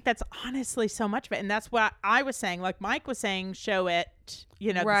it. I think that's honestly so much of it. And that's what I was saying. Like Mike was saying, show it, this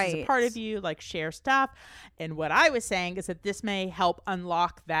is a Right. part of you, like share stuff. And what I was saying is that this may help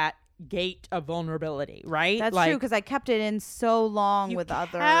unlock that gate of vulnerability, right? That's like, true, because I kept it in so long you with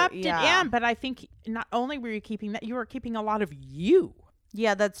other. kept Yeah. it in, but I think not only were you keeping that, you were keeping a lot of you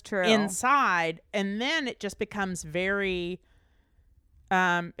Yeah, that's true. inside, and then it just becomes very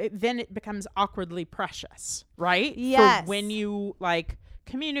then it becomes awkwardly precious, right? Yes. For when you like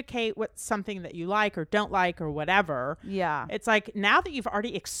communicate what something that you like or don't like or whatever. Yeah. It's like, now that you've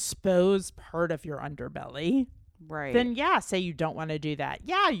already exposed part of your underbelly, Right. then say you don't want to do that.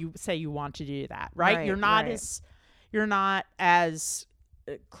 Yeah, you say you want to do that, right? Right, You're not right. as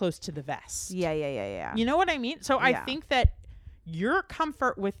close to the vest. Yeah. You know what I mean? So I Yeah. think that your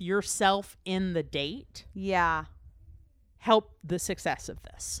comfort with yourself in the date Yeah. helped the success of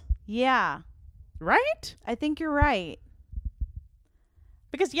this, Yeah. right? I think you're right.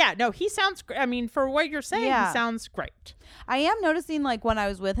 Because he sounds I mean, for what you're saying, Yeah. he sounds great. I am noticing, like, when I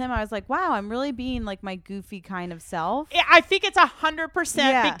was with him, I was like, wow, I'm really being like my goofy kind of self. Yeah, I think it's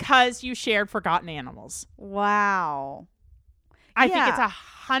 100% Yeah. because you shared Forgotten Animals. Wow. I think Yeah. it's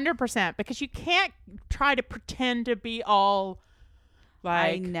 100% because you can't try to pretend to be all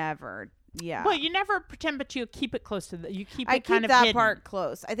I like. never. Yeah. Well, you never pretend, but you keep it close to you keep it I kind keep of that hidden. part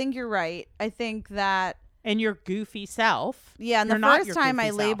close. I think you're right. I think that. And your goofy self. Yeah. And You're the not first your time I goofy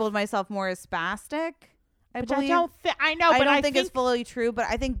self. labeled myself more as spastic. I But I believe. don't. I know, I but don't I think it's fully true, but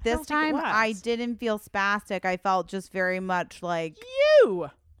I think this don't think it time I was. didn't feel spastic. I felt just very much like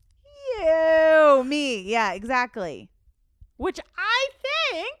you, me. Yeah, exactly. which I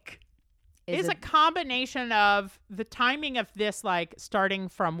think is a combination of the timing of this, like starting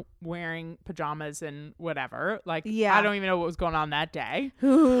from wearing pajamas and whatever. Like, Yeah. I don't even know what was going on that day.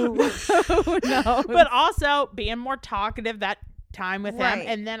 who knows? But also being more talkative that time with him. Right.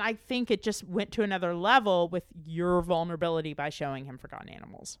 And then I think it just went to another level with your vulnerability by showing him Forgotten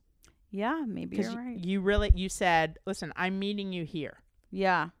Animals. Yeah, maybe Because you're right. you said, listen, I'm meeting you here.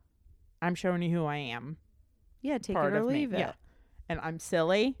 Yeah. I'm showing you who I am. Yeah, take Part it or of me. leave it. Yeah. And I'm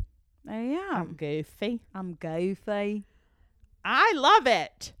silly. I am. I'm goofy. I'm goofy. I love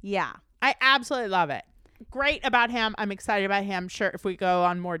it. Yeah. I absolutely love it. Great about him. I'm excited about him. Sure, if we go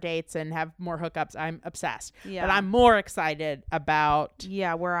on more dates and have more hookups, I'm obsessed. Yeah. But I'm more excited about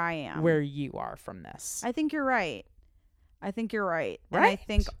Yeah, where I am. where you are from this. I think you're right. And I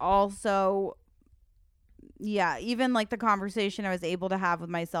think Right. also, yeah, even like the conversation I was able to have with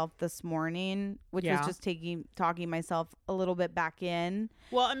myself this morning, which Yeah. was just talking myself a little bit back in.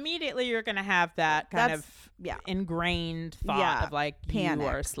 Well, immediately you're going to have that kind That's- of yeah. ingrained thought Yeah. of like, Panic. you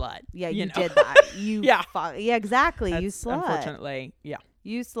are a slut. Yeah, you know? did that. You Yeah. yeah, exactly. You That's slut. Unfortunately, yeah.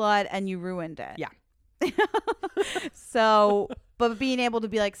 You slut and you ruined it. Yeah. So, but being able to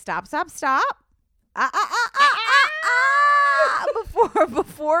be like, stop.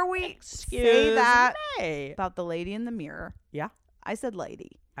 before we Excuse say that me. about the lady in the mirror. Yeah. I said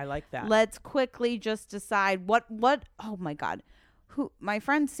lady. I like that. Let's quickly just decide what oh my God. My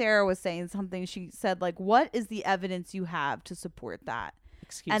friend Sarah was saying something. She said, like, what is the evidence you have to support that?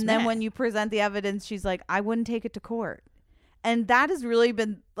 Excuse me. And then when you present the evidence, she's like, I wouldn't take it to court. And that has really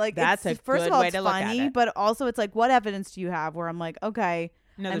been like, That's it's, a first good of all, way it's to look at funny, it. but also it's like, what evidence do you have? Where I'm like, okay,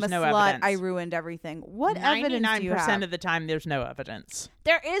 no, I'm there's a no slut. evidence. I ruined everything. What evidence do you 99% have? of the time, there's no evidence.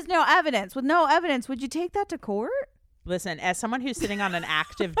 There is no evidence. With no evidence, would you take that to court? Listen, as someone who's sitting on an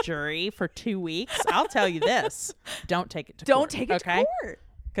active jury for 2 weeks, I'll tell you this: don't take it to court. Don't take it to court.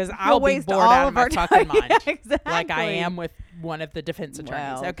 Because I'll be waste bored all out of of my our fucking time. mind, Yeah, exactly. like I am with one of the defense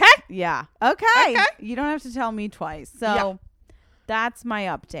attorneys. Well, Okay. Yeah. Okay. Okay. You don't have to tell me twice. So Yeah. that's my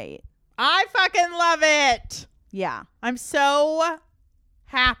update. I fucking love it. Yeah. I'm so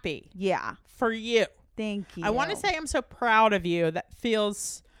happy Yeah. for you. Thank you. I want to say I'm so proud of you. That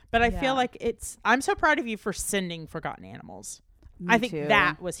feels, but I Yeah. feel like I'm so proud of you for sending Forgotten Animals. Me I think too.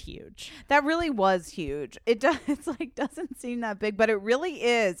 that was huge. That really was huge. It's like doesn't seem that big, but it really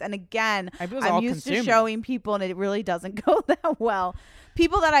is. And again, It was I'm all used to consuming. showing people, and it really doesn't go that well.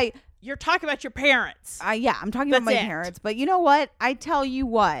 People that You're talking about your parents. yeah, I'm talking about That's my it. parents. But you know what? I tell you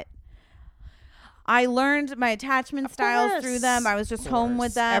what. I learned my attachment styles through them. I was just home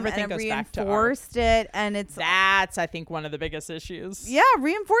with them, Everything and I goes back to reinforced it. And it's That's, I think, one of the biggest issues. yeah,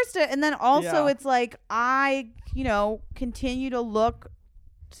 reinforced it. And then also Yeah. it's like I, continue to look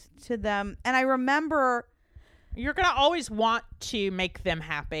to them. And I remember You're going to always want to make them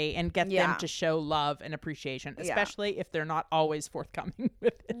happy and get Yeah. them to show love and appreciation, Yeah. especially if they're not always forthcoming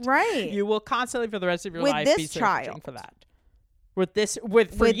with it. right You will constantly, for the rest of your With life, this be searching child. for that. With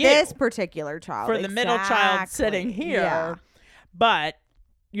for you, this particular child. for the middle child Exactly. sitting here. Yeah. But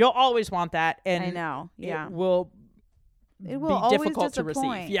you'll always want that, and I know. Yeah. it will It will be always difficult to receive.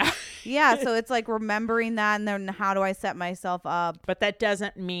 disappoint. Yeah. Yeah, so it's like remembering that, and then how do I set myself up? But that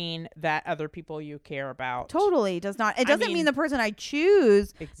doesn't mean that other people you care about Totally does not. It I doesn't mean mean- the person I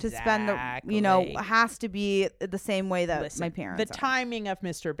choose to spend Exactly. has to be the same way that Listen, my parents. the are. timing of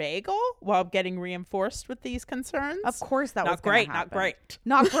Mr. Bagel, while getting reinforced with these concerns, Of course, that was not gonna great, happen. not great.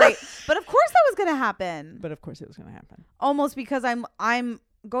 Not great. But of course, that was going to happen. But of course, it was going to happen. Almost because I'm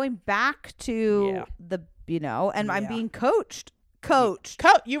going back to Yeah. and I'm Yeah. being coached.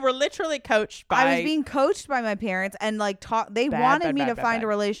 You were literally coached by. I was being coached by my parents, and like they wanted me to find a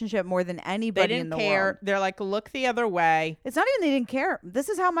relationship more than They anybody in didn't the care. world. They're like, look the other way. It's not even they didn't care. This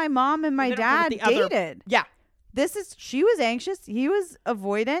is how my mom and my They don't care what dad the other- dated. Yeah, She was anxious, he was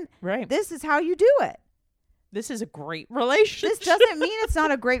avoidant. right. This is how you do it. This is a great relationship. This doesn't mean it's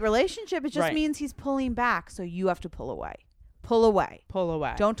not a great relationship. It just Right. means he's pulling back, so you have to pull away. Pull away. Pull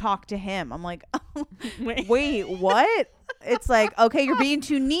away. Don't talk to him. I'm like, Wait. wait, what? It's like, okay, you're being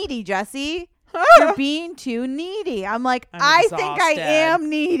too needy, Jesse. You're being too needy. I'm like, I'm I think I exhausted. am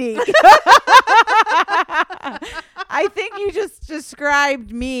needy. I think you just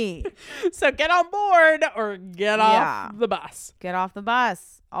described me. So get on board or get Yeah. off the bus. Get off the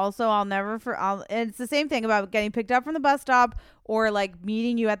bus. Also, and it's the same thing about getting picked up from the bus stop or like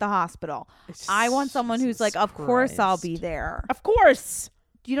meeting you at the hospital. I want someone who's like, of course I'll be Christ. there. Of course.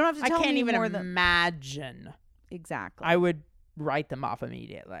 You don't have to I tell can't me even more than imagine. exactly. I would write them off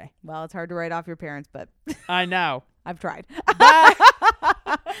immediately. Well, it's hard to write off your parents, but I know. I've tried. But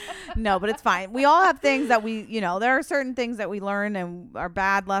No, but it's fine. We all have things that there are certain things that we learn and are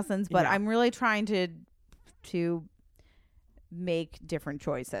bad lessons, but Yeah. I'm really trying to make different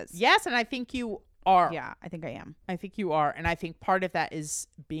choices. yes, and I think you are. Yeah, I think I am. I think you are. And I think part of that is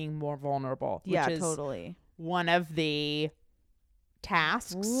being more vulnerable. Yeah, which is totally. one of the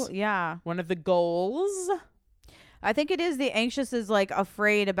tasks. Ooh, yeah. One of the goals. I think it is the anxious is like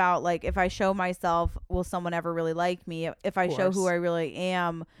afraid about like if I show myself, will someone ever really like me? If I show who course. I really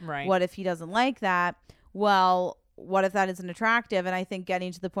am, Right. what if he doesn't like that? Well, what if that isn't attractive? And I think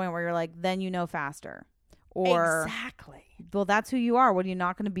getting to the point where you're like, then you know faster. Or exactly. well, that's who you are. What are you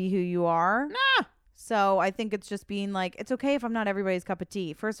not going to be who you are? Nah. So I think it's just being like, it's okay if I'm not everybody's cup of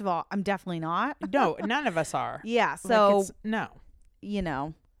tea. First of all, I'm definitely not. No, none of us are. Yeah. Like, So, it's- no.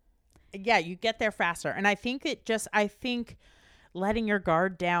 Yeah, you get there faster. And I think letting your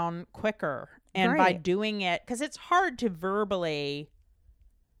guard down quicker and by Right. doing it, because it's hard to verbally,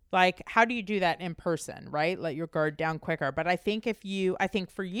 like, how do you do that in person, right? Let your guard down quicker. But I think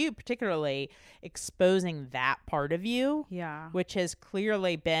for you particularly, exposing that part of you, yeah. which has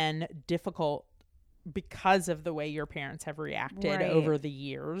clearly been difficult because of the way your parents have reacted Right. over the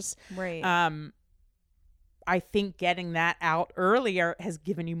years. Right. I think getting that out earlier has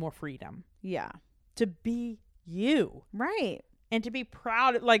given you more freedom yeah. to be you. Right. and to be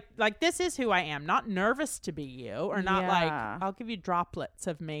proud, like this is who I am. Not nervous to be you, or not like I'll give you droplets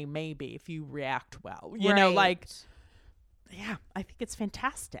of me maybe if you react well. You know, like yeah, I think it's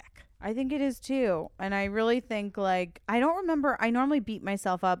fantastic. I think it is too. And I really think like, I don't remember. I normally beat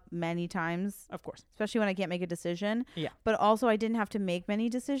myself up many times. Of course. Especially when I can't make a decision. Yeah. But also I didn't have to make many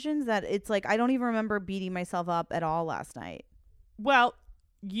decisions that it's like, I don't even remember beating myself up at all last night. Well,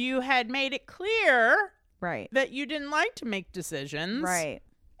 you had made it clear. Right. That you didn't like to make decisions. Right.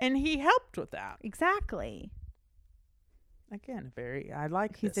 And he helped with that. Exactly. Again, I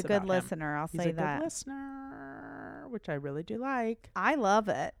like He's this a good about listener. him. I'll He's say a that. good listener, which I really do like. I love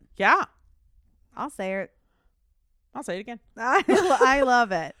it. Yeah. I'll say it. I'll say it again. I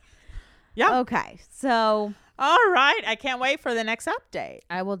love it. Yeah. Okay. So. All right. I can't wait for the next update.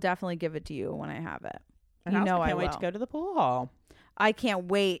 I will definitely give it to you when I have it. And you know I I can't wait will. to go to the pool hall. I can't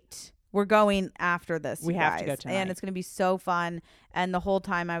wait. We're going after this. We you have to guys, go tonight. and it's going to be so fun. And the whole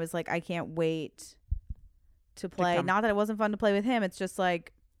time I was like, I can't wait to play. come. Not that it wasn't fun to play with him. It's just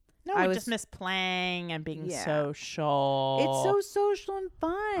like No, I we was- just miss playing and being Yeah. social. it's so social and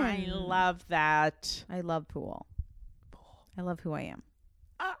fun. I love that. I love pool. I love who I am.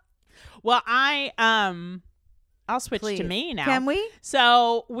 Well, I'll switch to Please. me now. Can we?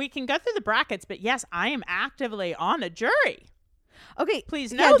 So we can go through the brackets, but yes, I am actively on a jury. Okay.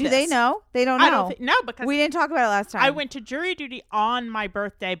 Please Yeah. know Do they this. know? They don't know. I don't no, because We didn't talk about it last time. I went to jury duty on my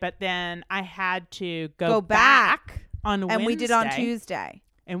birthday, but then I had to Go back back. on Wednesday. and we did on Tuesday.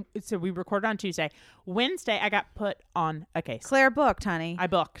 And so we recorded on Tuesday. Wednesday, I got put on a case. Claire booked, honey. I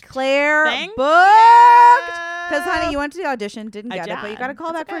booked. Claire Thank booked. Because, honey, you went to the audition, didn't I get it, but you got to did.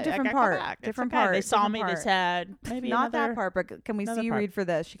 call It's back for a okay. I different got to part. come back. It's Different okay. part. They saw different me. part. They said maybe Not another. that part, but can we another see you part. read for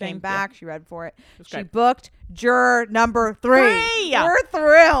this? She came Thank back. you. She read for it. That's She great. booked juror number 3. Three! We're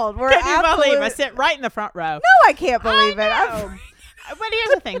thrilled. We're Can you believe I absolute- sit right in the front row? No, I can't believe it. know. But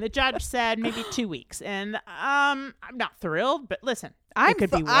here's the thing: the judge said maybe 2 weeks, and I'm not thrilled. But listen, it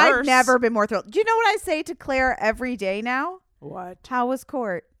could be worse. I've never been more thrilled. Do you know what I say to Claire every day now? What? How was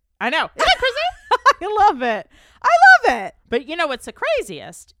court? I know. Isn't that crazy? I love it. I love it. But you know what's the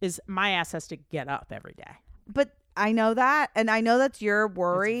craziest is my ass has to get up every day. But I know that, and I know that's your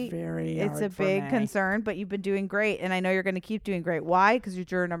worry. It's very It's a hard for big me. concern, but you've been doing great, and I know you're going to keep doing great. Why? Because you're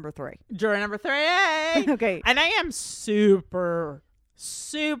juror number 3. Juror number 3. Okay. And I am super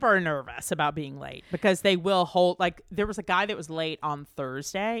nervous about being late because they will hold, like, there was a guy that was late on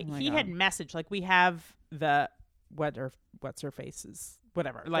Thursday. Oh my He God. had messaged, like, we have the what's her face's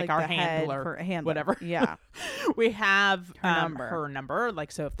whatever, like our the head handler, for handler. whatever. Yeah. We have Her number. her number,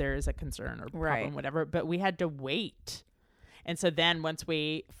 like, so if there is a concern or problem, Right. whatever. But we had to wait, and so then once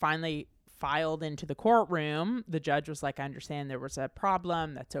we finally filed into the courtroom, the judge was like, I understand there was a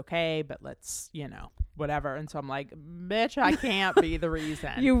problem, that's okay, but let's, whatever. And so I'm like, bitch, I can't be the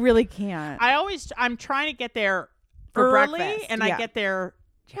reason. You really can't. I'm trying to get there For early, breakfast, and yeah. I get there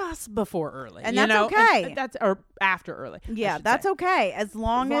just before early, And you that's know? okay. That's or after early. Yeah, that's okay. As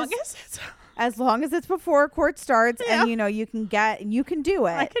long as it's as long as it's before court starts, Yeah. and you can do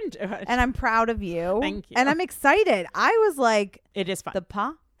it. I can do it. And I'm proud of you. Thank you. And I'm excited. I was like, It is fun. the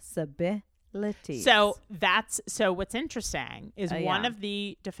possibilities. So what's interesting is one Yeah. of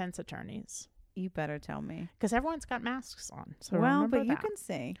the defense attorneys, you better tell me. because everyone's got masks on. So Well, remember but you that. can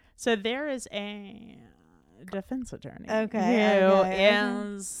see. So there is a defense attorney Okay, who okay.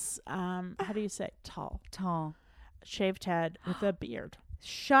 is how do you say tall, shaved head with a beard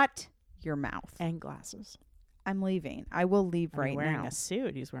Shut your mouth. and glasses. I'm leaving. I will leave And right wearing now. a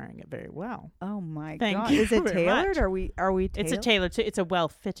suit. He's wearing it very well. Oh my Thank god! you Is it very tailored? much. Are we tailored? It's a tailored suit. It's a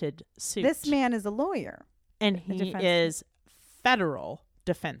well-fitted suit. This man is a lawyer. and a he defense- is federal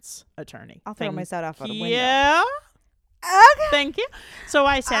defense attorney. I'll throw Thank myself out the window. Yeah. Okay. Thank you. So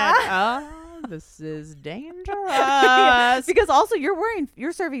I said, this is dangerous. Because also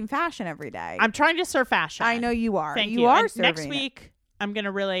you're serving fashion every day. I'm trying to serve fashion. I know you are. Thank you you. are And serving next it. week, I think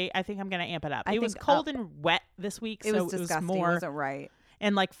I'm going to amp it up. I It was think cold and wet this week. It so was it was disgusting. more. It wasn't right.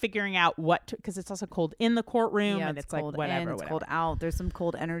 And like figuring out because it's also cold in the courtroom Yeah, and it's cold like whatever. It's cold out. There's some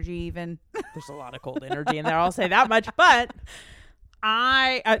cold energy even. There's a lot of cold energy in there. I'll say that much. But so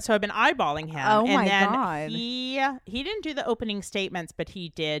I've been eyeballing him. Oh and my then God. He didn't do the opening statements, but he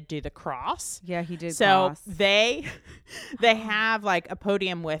did do the cross. Yeah, he did. So cross. they have like a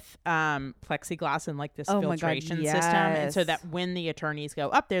podium with plexiglass and like this Oh my God, filtration system, and so yes. that when the attorneys go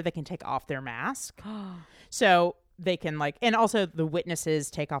up there, they can take off their mask. So they can and also the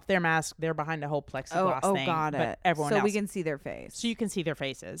witnesses take off their mask. They're behind a whole plexiglass thing. got but it. Everyone so else, we can see their face. so you can see their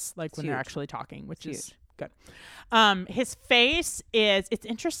faces like when they're huge. actually talking, which It's is good. His face it's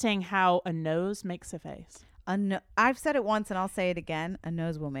interesting how a nose makes a face. I've said it once and I'll say it again. A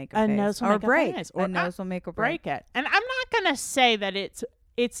nose will make a A face. nose will or make a break. face. A nose will make or break. Break it. And I'm not going to say that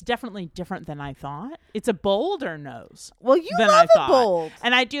it's definitely different than I thought. It's a bolder nose. Well, you than love I a thought. bold.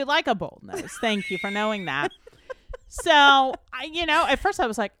 And I do like a bold nose. Thank you for knowing that. So, at first I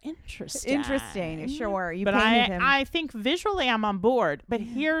was like, interesting. Interesting. Sure. You but painted him. I think visually I'm on board. But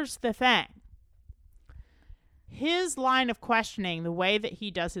here's the thing. His line of questioning, the way that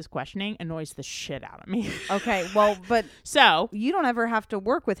he does his questioning, annoys the shit out of me. Okay. Well, but So, you don't ever have to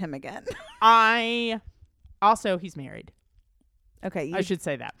work with him again. he's married. Okay. I should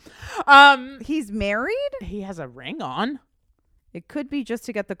say that. He's married? He has a ring on. It could be just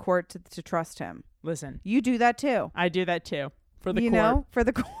to get the court to trust him. Listen, You do that too. I do that too for the you court. know, for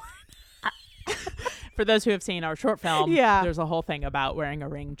the court. For those who have seen our short film, Yeah. there's a whole thing about wearing a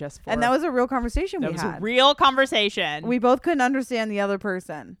ring just for. And that was a real conversation that we was had. a real conversation. We both couldn't understand the other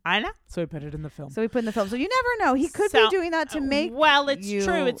person. I know, so we put it in the film. So we put in the film. So you never know. He could be doing that to make Well, it's you-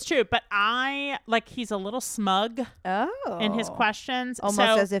 true. It's true. But he's a little smug in his questions. Almost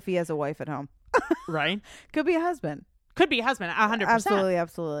so, as if he has a wife at home. right? Could be a husband. Could be a husband, 100%. Absolutely,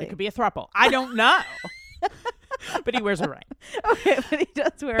 absolutely. It could be a throuple. I don't know. But he wears a ring. Okay, but he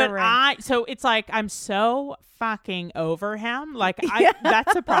does wear a ring. So it's like I'm so fucking over him. Like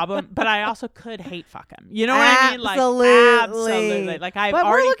that's a problem. But I also could hate fuck him. You know what I mean? Like absolutely. Like but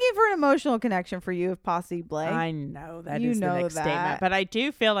we're looking for an emotional connection for you, if possible. I know that You is the know next that. statement. But I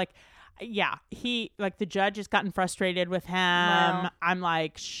do feel like he the judge has gotten frustrated with him. Wow. I'm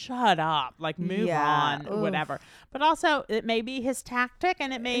like, shut up, like move on, Oof. whatever. But also, it may be his tactic,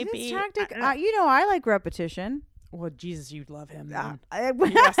 and it may be His tactic. I- I like repetition. well, Jesus, you'd love him. Then. I- You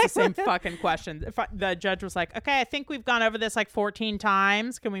asked the same fucking question. The judge was like, okay, I think we've gone over this like 14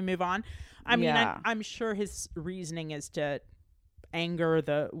 times. Can we move on? I mean, Yeah. I'm sure his reasoning is to anger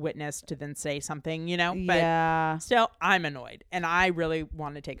the witness to then say something, but yeah. still, I'm annoyed, and I really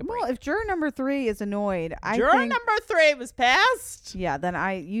want to take a break. Well, if juror number 3 is annoyed, Juror think, number 3 was passed. yeah,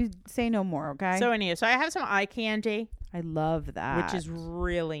 then you say no more, okay? So anyway, I have some eye candy, I love that. which is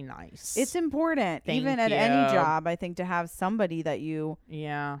really nice. It's important, Thank even at you. any job, I think, to have somebody that you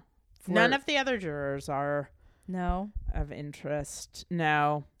yeah. For- None of the other jurors are know. of interest.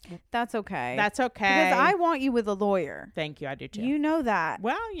 No, That's okay. that's okay. because I want you with a lawyer. Thank you. I do too. You know that.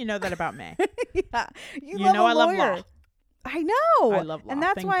 Well, you know that about me. Yeah. You love know a I love lawyer. law. I know. I love law. And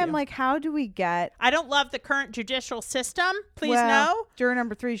that's Thank why I'm you. like, how do we get I don't love the current judicial system. Please well, juror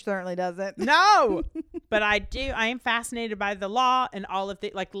number 3 certainly doesn't. no. But I do. I am fascinated by the law and all of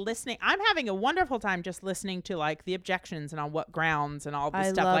the listening. I'm having a wonderful time just listening to like the objections and on what grounds and all this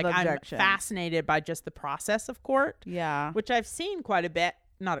I stuff. love Like objections. I'm fascinated by just the process of court, Yeah. which I've seen quite a bit.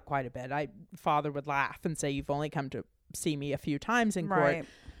 Not quite a bit. Father would laugh and say, "You've only come to see me a few times in court." Right.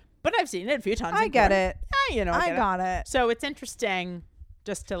 But I've seen it a few times. I in get court. it. Yeah, I got it. So it's interesting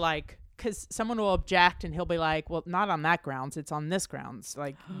just to because someone will object and he'll be like, well, not on that grounds. It's on this grounds.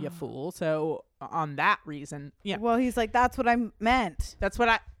 Like, you fool. So on that reason, yeah. Well, he's like, that's what I meant. That's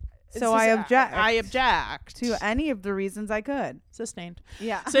what So I object. I object. To any of the reasons I could. Sustained.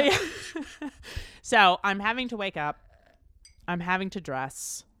 Yeah. So, yeah. So I'm having to wake up. I'm having to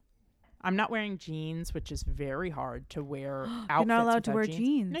dress. I'm not wearing jeans, which is very hard to wear outfits. You're not allowed to without wear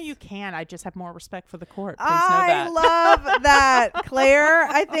jeans. No, you can. I just have more respect for the court. Please know I that. love that, Claire.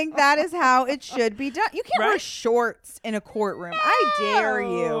 I think that is how it should be done. You can't wear Right? shorts in a courtroom. I dare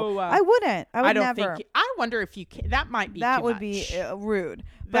you. No. I wouldn't. I would I don't never. think. I wonder if you can. That might be. That too would much. be rude.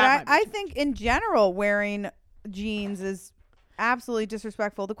 But That might I be too think in general, wearing jeans is absolutely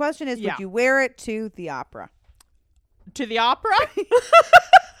disrespectful. The question is, Yeah. would you wear it to the opera? To the opera?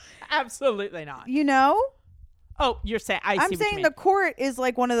 Absolutely not. You know? Oh, you're saying I see I'm what you saying mean. the court is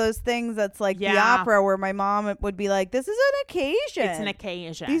like one of those things that's like the Yeah. opera where my mom would be like, this is an occasion. It's an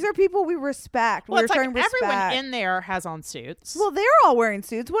occasion. These are people we respect. well, We're it's like showing respect. everyone in there has on suits. Well, they're all wearing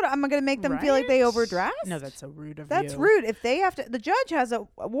suits. What am I going to make them feel like they Right? overdressed? No, that's so rude of you. That's rude. If they have to, the judge has a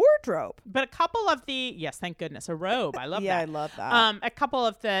wardrobe. But a couple of yes, thank goodness, a robe. I love Yeah, that. I love that. A couple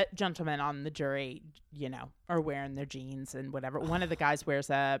of the gentlemen on the jury, are wearing their jeans and whatever. One of the guys wears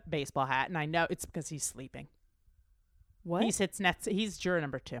a baseball hat, and I know it's because he's sleeping. What? He sits next. He's juror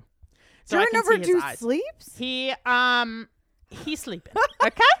number 2. So I Juror can number see his 2 eyes. sleeps? He's sleeping.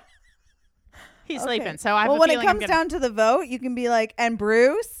 Okay. He's Okay. sleeping. So I have well, a when it feeling comes down to the vote, you can be like, and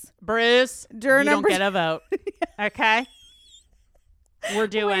Bruce? Bruce, Juror you don't number get a vote. Okay. We're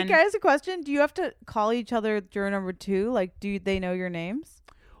Wait, doing. guys, a question. Do you have to call each other juror number 2? Like, do they know your names?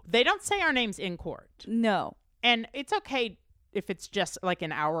 They don't say our names in court, No. and it's okay if it's just like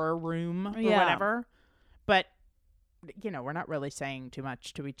in our room or Yeah. whatever. But we're not really saying too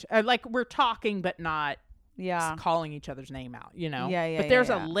much to each. Like we're talking, but not Yeah. calling each other's name out, you know? Yeah, But there's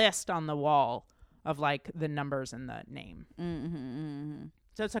yeah. a list on the wall of like the numbers in the name.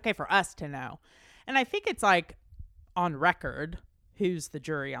 So it's okay for us to know. And I think it's like on record who's the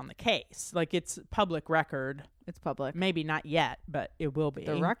jury on the case. Like it's public record. It's public. Maybe not yet, but it will be.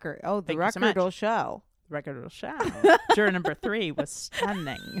 The record. Oh, the Thank you so record much. will show. Record will show. Juror number 3 was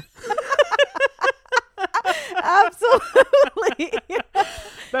stunning. Absolutely.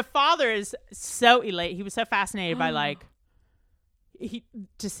 But father is so elated. He was so fascinated by like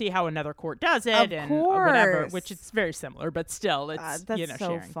to see how another court does it Of and whatever, course. which it's very similar, but still it's That's you know so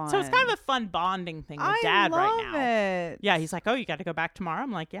sharing. fun. So it's kind of a fun bonding thing with I dad love right now. it. Yeah, he's like, "Oh, you got to go back tomorrow."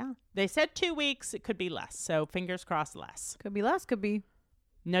 I'm like, "Yeah." They said 2 weeks. It could be less. So fingers crossed, less. Could be less. Could be.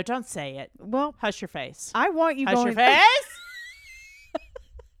 No, don't say it. Well, Hush your face. I want you Hush going. your face.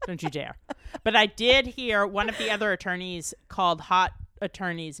 Don't you dare. But I did hear one of the other attorneys called Hot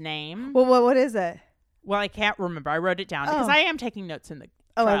Attorney's name. Well, what is it? Well, I can't remember. I wrote it down because I am taking notes in the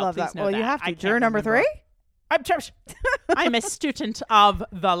Oh, trial. I love Please that. know Well, you have I to. can't Juror number remember. 3? I'm a student of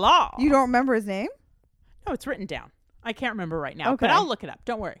the law. You don't remember his name? No, it's written down. I can't remember right now, but Okay. I'll look it up.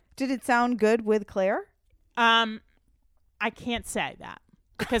 Don't worry. Did it sound good with Claire? I can't say that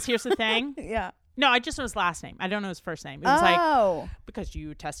because here's the thing. Yeah. No, I just know his last name. I don't know his first name. It was like Oh. because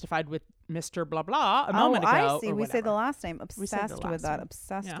you testified with Mr. Blah blah a moment ago. I see. or We say the whatever. last name. We say the Obsessed with last that. name.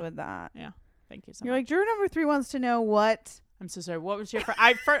 Obsessed Yeah. with that. Yeah. Thank you so You're much. like, juror number 3 wants to know what. I'm so sorry. What was your first?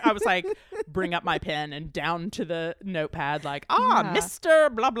 I was like, bring up my pen and down to the notepad, like, Yeah.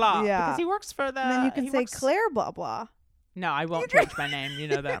 Mr. Blah blah. Yeah. Because he works for the. And then you can he say works- Claire blah blah. No, I won't change my name. You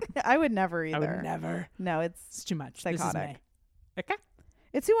know that. I would never either. I would never. No, it's It's too much. This is Psychotic. me. Okay.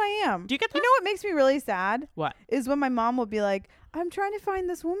 it's who I am. Do you get You that? know what makes me really sad? What? Is when my mom will be like, I'm trying to find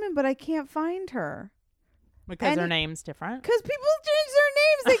this woman, but I can't find her. Because their And- name's different. Because people change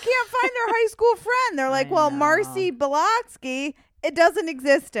their names. They can't find their high school friend. They're like, I well, know. Marcy Bilotsky, it doesn't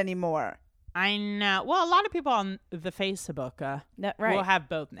exist anymore. I know. Well, a lot of people on the Facebook No, right. will have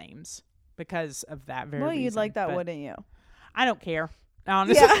both names because of that very Well, you'd reason, like that, but wouldn't you? I don't care.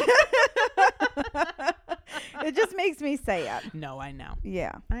 Honestly. Yeah. It just makes me say it. No, I know.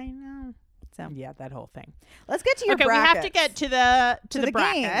 Yeah. I know. So Yeah, that whole thing. let's get to your Okay, brackets. we have to get to the the game.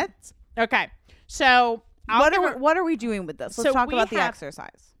 brackets. Okay. So What are we doing with this? Let's So talk we about the have-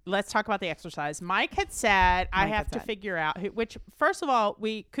 exercise. let's talk about the exercise. Mike had said I Mike have had to said. figure out which first of all,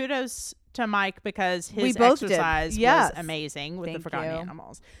 we kudos to Mike because his We both did. exercise Yes. was amazing with the Thank forgotten you.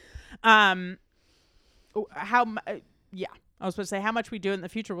 animals. Yeah. I was supposed to say how much we do in the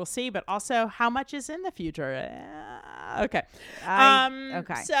future we'll see, but also how much is in the future. Okay.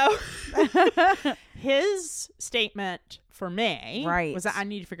 Okay. So his statement for me Right. was that I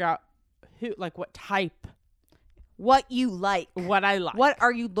need to figure out what type, What you like. what I like. What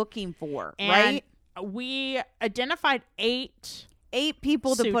are you looking for? and right? we identified 8 8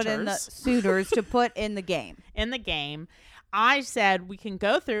 people to put in the suitors to put in the game. in the game. I said we can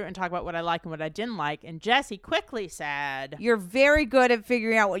go through and talk about what I like and what I didn't like. And Jesse quickly said, You're very good at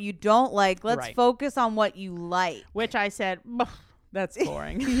figuring out what you don't like. Let's Right. focus on what you like. which I said, that's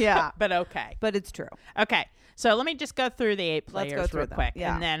boring. Yeah. But okay. But it's true. Okay. So let me just go through the 8 Let's players go through real them. quick.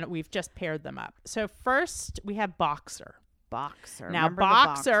 Yeah. And then we've just paired them up. So first we have Boxer. Boxer. Now, Remember the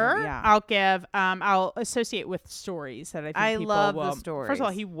Boxer, Yeah. I'll associate with stories that I think I people love the will. First of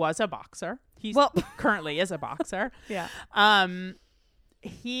all, stories. he was a boxer. He Well- currently is a boxer. Yeah.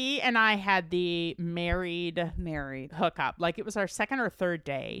 He and I had the married Married. hookup. Like it was our second or third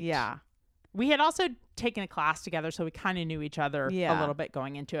date. Yeah. We had also taken a class together, so we kind of knew each other a Yeah. little bit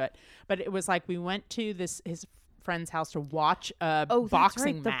going into it. But it was like we went to his friend's house to watch a Oh,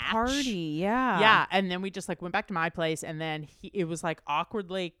 boxing that's right. match. The party. Yeah. Yeah, and then we just went back to my place, and then it was like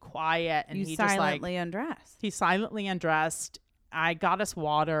awkwardly quiet, and You he silently undressed. he silently undressed. I got us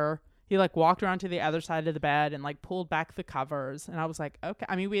water. He walked around to the other side of the bed and pulled back the covers, and I was like, okay.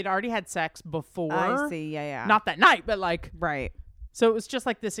 I mean, we had already had sex before. I see. Yeah. Yeah. Not that night, but right. so it was just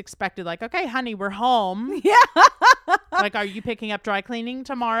this expected, okay, honey, we're home. Yeah. Are you picking up dry cleaning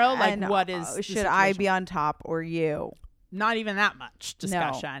tomorrow? And, What is the should I situation? be on top or you? Not even that much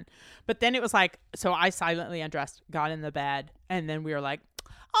discussion. But then it was so I silently undressed, got in the bed, and then we were like,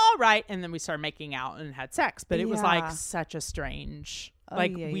 all right. And then we started making out and had sex. But it was Yeah. such a strange, yeah,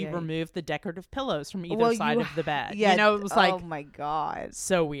 we yeah. removed the decorative pillows from either Well, side you- of the bed. Yeah. It was oh my God.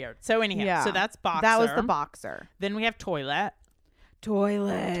 so weird. So anyhow, Yeah. so that's Boxer. That was the Boxer. Then we have Toilet.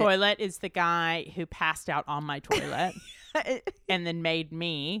 Toilet. Toilet is the guy who passed out on my toilet and then made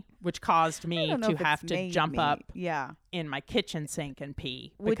me, which caused me to have to jump up Yeah. in my kitchen sink and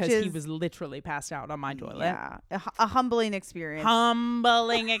pee Which because he is- was literally passed out on my toilet. Yeah. A humbling experience.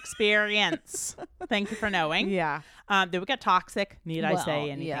 Humbling experience. Thank you for knowing. Yeah. Then we got toxic. Need I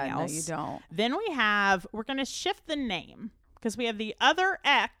say anything yeah, else? No, you don't. Then we're going to shift the name because we have the other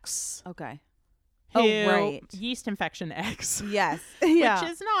X. Okay. Who, right. Yeast infection X. Yes. Yeah.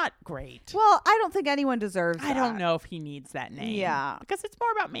 Which is not great. Well, I don't think anyone deserves I that. don't know if he needs that name. Yeah. Because it's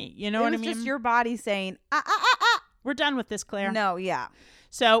more about me. You know It what I was mean? just your body saying, We're done with this, Claire. No, yeah.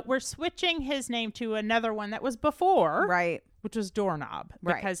 So we're switching his name to another one that was before. Right. Which was Doorknob.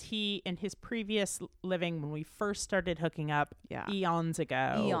 Right. Because he, in his previous living, when we first started hooking up eons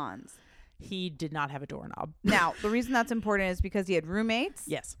ago. Eons. He did not have a doorknob. Now, the reason that's important is because he had roommates.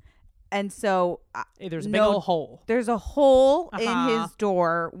 Yes. And so there's a big old hole. There's a hole in his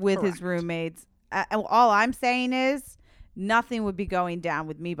door with his roommates. All I'm saying is nothing would be going down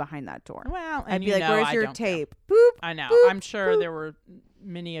with me behind that door. Well, I'd be like, where's your tape? Boop. I know. Boop, I'm sure boop. there were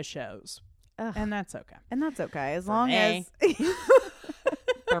many shows. Ugh. And that's okay. And that's okay. As For long me. as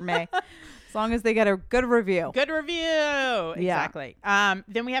for me. As long as they get a good review. Good review. Yeah. Exactly.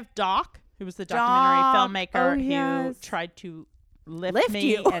 Then we have Doc, who was the documentary filmmaker who tried to lift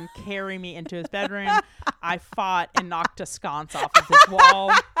me you. and carry me into his bedroom. I fought and knocked a sconce off of his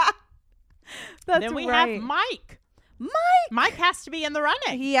wall. Then we have Mike. Mike has to be in the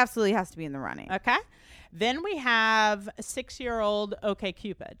running. He absolutely has to be in the running. Okay. Then we have 6-year-old OK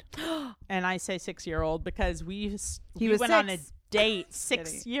Cupid. And I say 6-year-old because we went on a date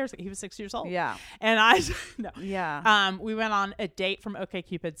 6 years ago. He was 6 years old. Yeah. And we went on a date from OK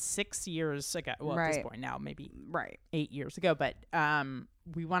Cupid 6 years ago. Well, at this point now, maybe 8 years ago. But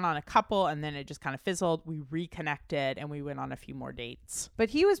we went on a couple and then it just kind of fizzled. We reconnected and we went on a few more dates.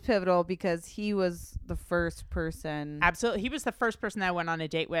 But he was pivotal because he was the first person. Absolutely. He was the first person that I went on a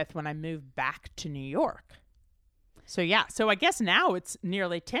date with when I moved back to New York. So, yeah. So, I guess now it's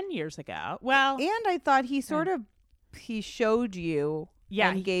nearly 10 years ago. Well. And I thought he he showed you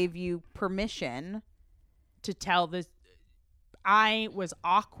and gave you permission to tell this. I was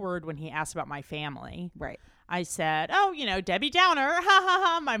awkward when he asked about my family. Right. I said, Debbie Downer. Ha, ha,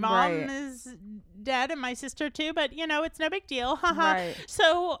 ha. My mom is dead and my sister too, but, it's no big deal. Ha, ha. Right.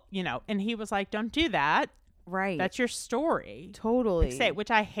 So, and he was like, don't do that. Right. That's your story. Totally. Say it,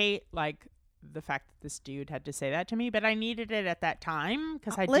 which I hate, like, the fact that this dude had to say that to me, but I needed it at that time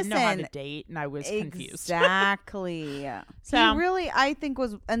because I didn't know how to date and I was confused. Exactly. So he really, I think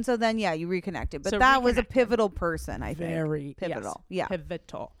and so then, you reconnected, but that was a pivotal person, I think. Very pivotal. Yes,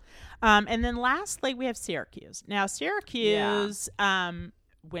 pivotal. And then lastly, we have Syracuse. Now, Syracuse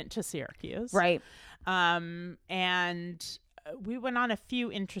went to Syracuse. Right. And we went on a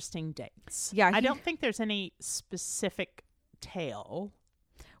few interesting dates. Yeah. I don't think there's any specific tale.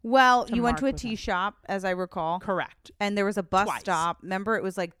 Well, you went to a tea shop, as I recall. Correct. And there was a bus stop. Remember, it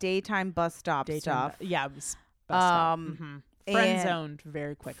was like daytime bus stop stuff. Yeah, it was bus stop. Friend zoned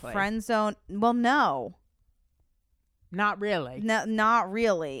very quickly. Friend zone. Well, no. Not really. No, not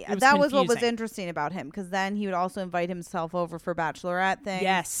really. That was what was interesting about him, because then he would also invite himself over for bachelorette things.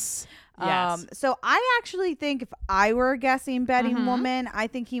 Yes. So I actually think if I were a guessing betting woman, I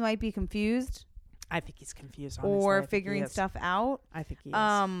think he might be confused. I think he's confused, honestly. Or figuring stuff out. I think he is.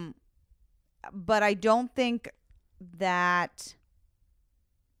 But I don't think that...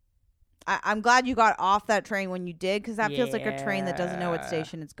 I'm glad you got off that train when you did, because that feels like a train that doesn't know what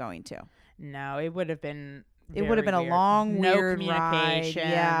station it's going to. No, it would have been... It would have been a long, weird communication.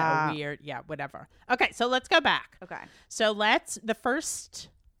 ride. Yeah. A weird, whatever. Okay, so let's go back. Okay. So the first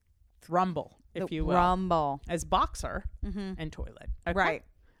rumble, if you will. Rumble. As boxer and toilet. Okay? Right.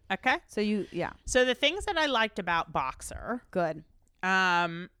 Okay. So So the things that I liked about boxer. Good.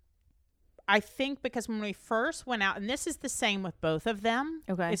 I think because when we first went out, and this is the same with both of them,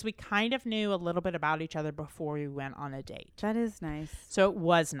 is we kind of knew a little bit about each other before we went on a date. That is nice. So it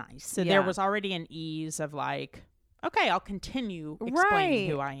was nice. So there was already an ease of like, okay, I'll continue explaining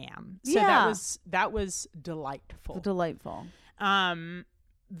who I am. So that was delightful. Delightful.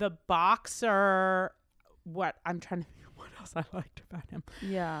 The boxer, what I'm trying to think of what else I liked about him.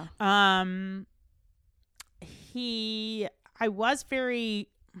 Yeah.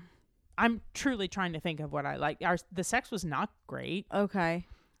 I'm truly trying to think of what I like. The sex was not great. Okay.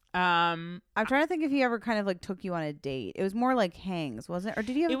 I'm trying to think if he ever kind of like took you on a date. It was more like hangs, wasn't it? Or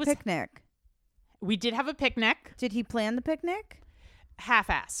did he have a picnic? We did have a picnic. Did he plan the picnic?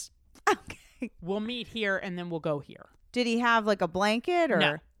 Half-assed. Okay. We'll meet here and then we'll go here. Did he have like a blanket or?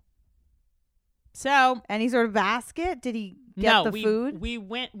 No. So any sort of basket? Did he get the food?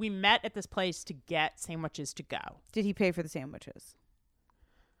 We met at this place to get sandwiches to go. Did he pay for the sandwiches?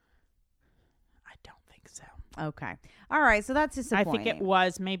 I don't think so. Okay. All right. So that's disappointing. I think it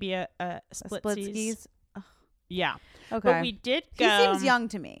was maybe a split skis. Yeah. Okay. But we did go. He seems young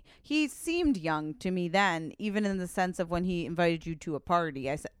to me. He seemed young to me then, even in the sense of when he invited you to a party.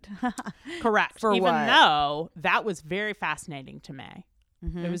 I said, Correct. For Even what? though that was very fascinating to me.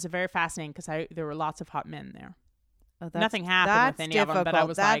 Mhm. It was very fascinating because there were lots of hot men there. Oh, Nothing happened with any of them, but I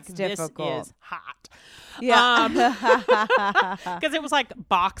was like, this is hot. Yeah. Because it was like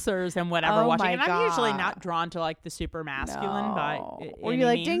boxers and whatever Oh watching. my And I'm usually God. not drawn to like the super masculine by Or any you're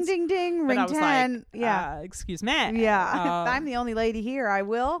like, means. ding, ding, ding, But ring I was 10. like, yeah. Excuse me. Yeah. I'm the only lady here. I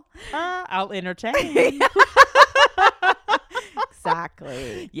will. I'll entertain.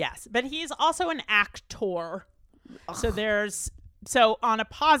 Exactly. Yes, but he's also an actor. So on a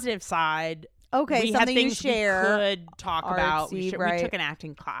positive side, Okay, we had something you things share. we could talk about. Artsy, We right. took an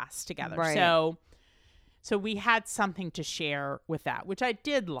acting class together. Right. So we had something to share with that, which I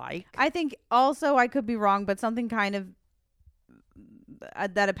did like. I think also, I could be wrong, but something kind of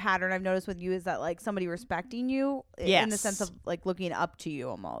that a pattern I've noticed with you is that like somebody respecting you in the sense Yes. of like looking up to you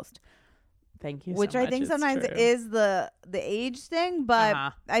almost. Thank you. Which so I much. think It's sometimes true. is the age thing, but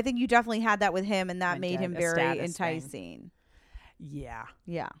Uh-huh. I think you definitely had that with him, and that I made did, him a very status thing. enticing. Yeah.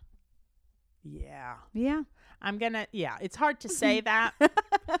 Yeah, Yeah. yeah. It's hard to say that.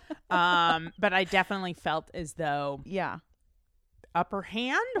 But I definitely felt as though Yeah. upper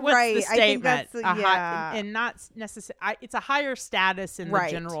hand. What's Right, the I think statement? that's- yeah. And not necessarily. It's a higher status in Right.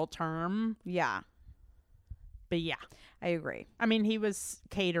 the general term. Yeah. But yeah, I agree. I mean, he was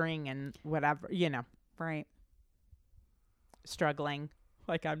catering and whatever, Right. struggling.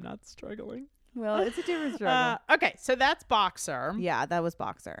 Like I'm not struggling. Well, it's a different struggle. Okay, so that's Boxer. Yeah, that was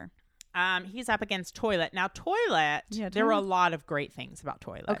Boxer. He's up against Toilet. Now, Toilet, Yeah, there were a Toilet. lot of great things about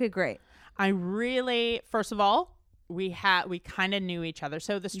Toilet. Okay, great. I really, first of all, we kind of knew each other.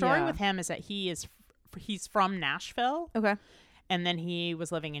 So the story Yeah. with him is that he's from Nashville, Okay. and then he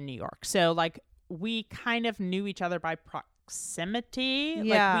was living in New York. So like we kind of knew each other by proximity.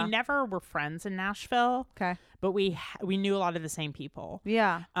 Yeah. Like we never were friends in Nashville, Okay. but we knew a lot of the same people.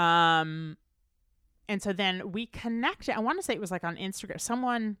 Yeah. And so then we connected. I want to say it was like on Instagram.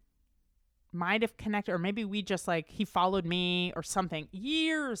 Someone might have connected, or maybe we just like he followed me or something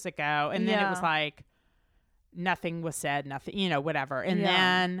years ago, and then it was Yeah. like nothing was said, nothing, whatever. And Yeah.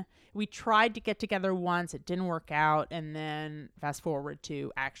 then we tried to get together once, it didn't work out, and then fast forward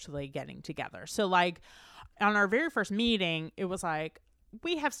to actually getting together. So like on our very first meeting, it was like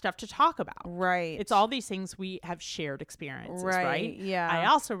we have stuff to talk about. Right. It's all these things we have shared experiences, right? Yeah. I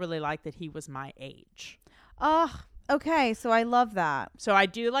also really like that he was my age. Oh, okay. So I love that. So I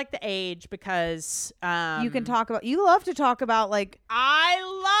do like the age because You can talk about. You love to talk about like. I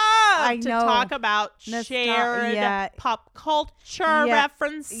love to know. talk about shared yeah. pop culture Yeah.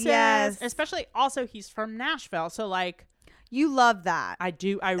 references. Yes. Especially also he's from Nashville. So like You love that. I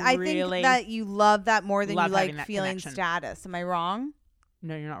I really think that you love that more than you love having like that feeling connection. status. Am I wrong?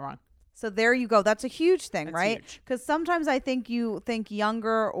 No, you're not wrong. So there you go. That's a huge thing, That's right? huge. Because sometimes I think you think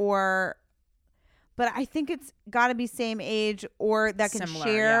younger but I think it's got to be same age or that can Similar,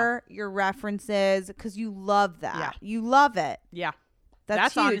 share your references because you love that. Yeah. You love it. Yeah.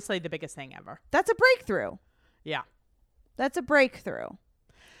 That's huge. honestly the biggest thing ever. That's a breakthrough. Yeah. That's a breakthrough.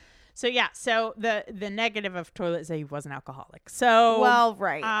 So yeah, so the negative of Toilet is that he was an alcoholic. So Well,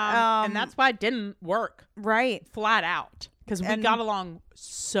 right. and that's why it didn't work right. flat out because we And- got along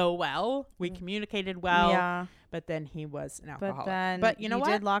so well, we communicated well. Yeah. But then he was an alcoholic. But then But you know he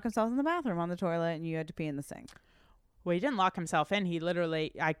what? did lock himself in the bathroom on the toilet and you had to pee in the sink. Well, he didn't lock himself in. He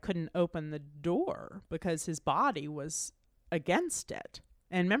literally, I couldn't open the door because his body was against it.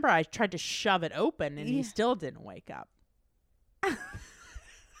 And remember, I tried to shove it open and he Yeah. still didn't wake up. It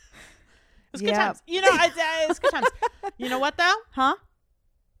was good Yep. times. It's good times. You know what, though? Huh?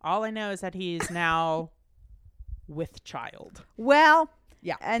 All I know is that he's now with child. Well,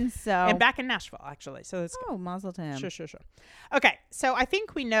 Yeah. and so. And back in Nashville, actually. So that's Oh, mazel to him. Sure. Okay, so I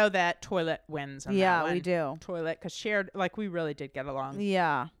think we know that Toilet wins on Yeah, that one. we do. Toilet, because shared, like we really did get along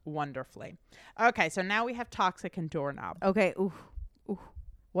Yeah. wonderfully. Okay, so now we have Toxic and Doorknob. Okay. Ooh.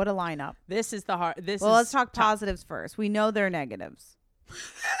 What a lineup. This is the hard. Well, let's talk positives first. We know they're negatives.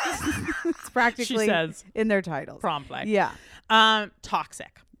 It's practically She says in their titles. promptly. Yeah.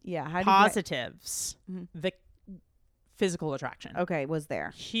 Toxic. Yeah. How do Positives. Mhm. The physical attraction. Okay, was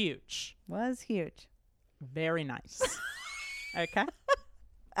there. Huge. Was huge. Very nice. Okay.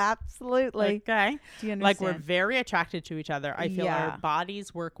 Absolutely. Okay. Do you understand? Like we're very attracted to each other. I feel Yeah. our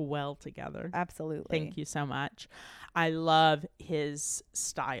bodies work well together. Absolutely. Thank you so much. I love his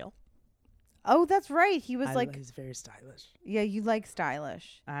style. Oh, that's right. He was like, he's very stylish. yeah, you like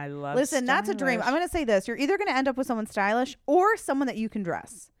stylish. I love. Listen, that's a dream. I'm stylish. going to say this. You're either going to end up with someone stylish or someone that you can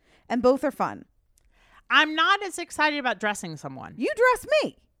dress. And both are fun. I'm not as excited about dressing someone. You dress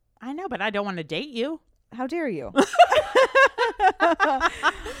me. I know, but I don't want to date you. How dare you?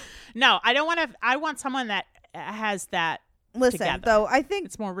 No, I don't want to. I want someone that has that. Listen, together. though, I think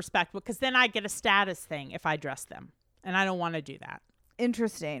It's more respectful because then I get a status thing if I dress them. And I don't want to do that.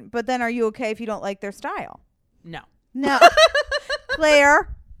 interesting. But then are you okay if you don't like their style? No. No.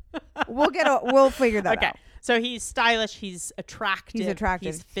 Claire, we'll figure that Okay. out. So he's stylish. He's attractive. He's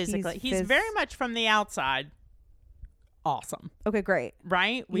attractive. He's physically. He's He's very much from the outside. Awesome. Okay, great.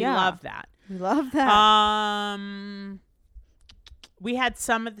 Right? We Yeah. love that. We love that. We had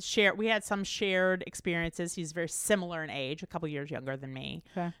some shared experiences. He's very similar in age, a couple years younger than me.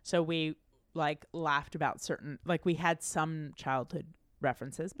 Okay. So we like laughed about certain, like we had some childhood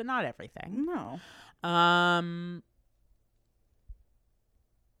references, but not everything. No.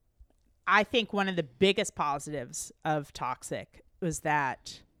 I think one of the biggest positives of Toxic was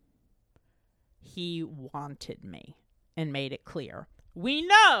that he wanted me and made it clear. We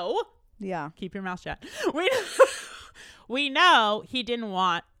know, Yeah. keep your mouth shut. We know he didn't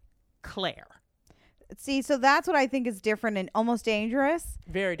want Claire. See, so that's what I think is different and almost dangerous.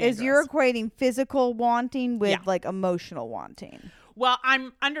 Very dangerous. Is you're equating physical wanting with Yeah. like emotional wanting. Well,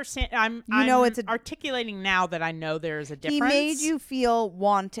 I'm it's a- articulating now that I know there's a difference. He made you feel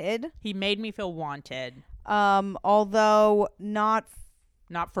wanted, He made me feel wanted, although not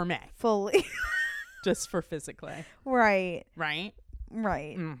not for me, fully. just for physically, Right. right?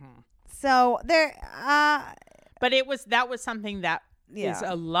 Right. Mm-hmm. So there. But that was something that is Yeah.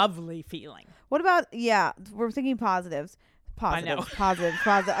 a lovely feeling. What about? Yeah, we're thinking positives. know. Positive.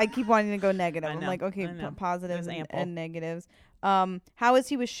 I keep wanting to go negative. I I'm know, like, okay, I know. positives There's and, ample. and negatives. How is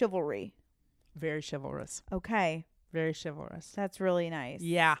he with chivalry? Very chivalrous. Okay, Very chivalrous. that's really nice.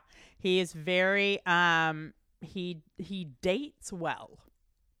 Yeah. He is very he dates well.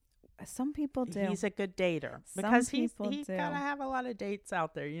 Some people do. He's a good dater Some because he's people do. gotta have a lot of dates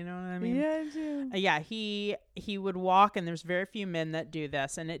out there. You know what I mean? Yeah, I do. Yeah. He would walk, and there's very few men that do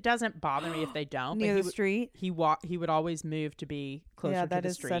this, and it doesn't bother me if they don't. Near but the street. He would always move to be closer Yeah, to that the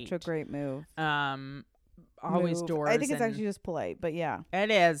is street. such a great move. Always Move. doors. I think it's and- actually just polite, but yeah, It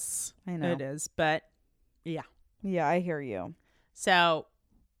is. I know. It is. But yeah. Yeah, I hear you. So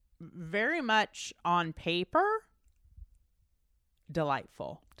very much on paper,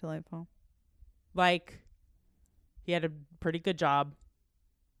 delightful. Delightful. Like he had a pretty good job.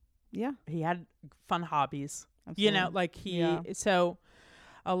 Yeah, He had fun hobbies. absolutely. You know, like so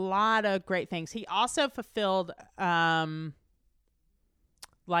a lot of great things. He also fulfilled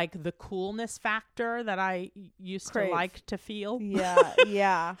like the coolness factor that I used Crave. to like to feel. Yeah,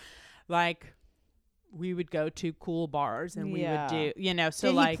 yeah. Like we would go to cool bars and we Yeah. would do, you know, so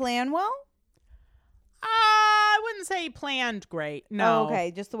Did like he plan well? I wouldn't say he planned great. No. Oh,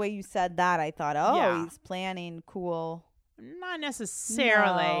 okay. Just the way you said that, I thought, oh, Yeah. he's planning cool. Not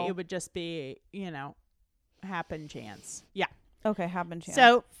necessarily. No. It would just be, you know, happen chance. Yeah. Okay, happen chance.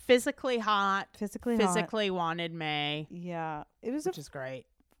 So physically hot, physically hot. physically wanted me, Yeah, it was which is great.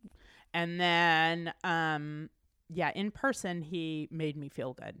 And then, in person, he made me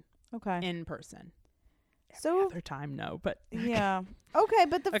feel good. okay. In person. So Other time, no, but yeah, okay,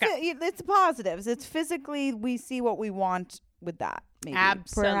 but Okay. It's positives. It's physically we see what we want with that. Maybe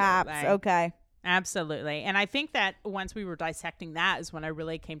Absolutely. perhaps okay. absolutely. And I think that once we were dissecting that is when I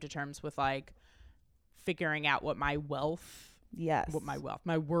really came to terms with like figuring out what my worth Yes,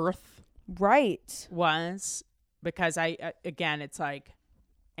 right. was, because again, it's like,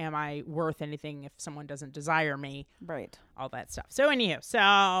 am I worth anything if someone doesn't desire me? Right. All that stuff. So anyhow,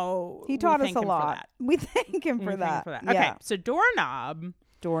 so He we taught us thank a him for lot. that. We thank him We for thank him that. for that. Yeah. Okay, so doorknob.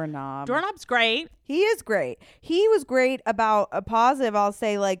 Doorknob's Great. He is great. He was great about a positive, I'll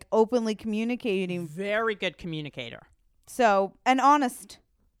say, like openly communicating. Very good communicator. So, and honest.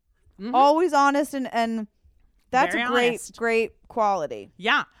 Mhm. Always honest and that's Very a great, honest. great quality.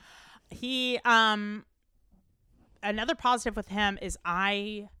 Yeah. He another positive with him is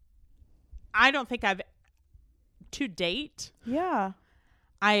I don't think I've to date Yeah.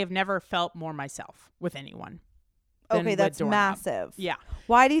 I have never felt more myself with anyone. than Okay, with that's Doorknob. massive. Yeah.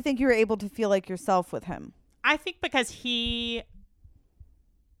 Why do you think you were able to feel like yourself with him? I think because he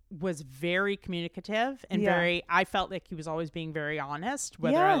was very communicative and Yeah. I felt like he was always being very honest,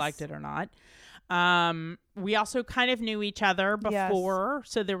 whether I Yes. liked it or not. We also kind of knew each other before,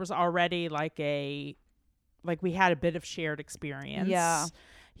 so there was already like we had a bit of shared experience. Yeah.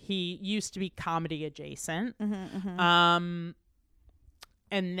 He used to be comedy adjacent. Mm-hmm.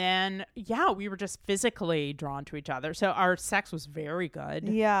 And then, we were just physically drawn to each other. So our sex was very good.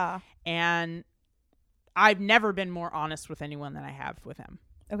 Yeah. And I've never been more honest with anyone than I have with him.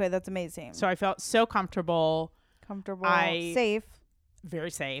 Okay, that's amazing. So I felt so comfortable. Comfortable, very safe.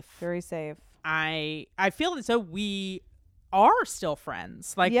 Very safe. I feel as though we are still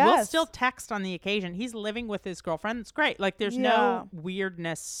friends. Like we'll still text on the occasion. He's living with his girlfriend. It's great. Like there's no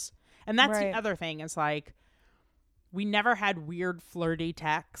weirdness. And that's the other thing. Is like we never had weird flirty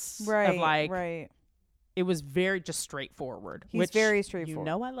texts. Right. Of like right. It was very just straightforward. He's very straightforward.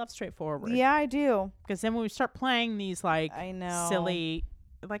 You know I love straightforward. Yeah, I do. Because then when we start playing these like I know. silly,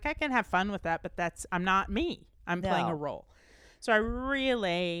 like I can have fun with that, but I'm not me. I'm playing a role. So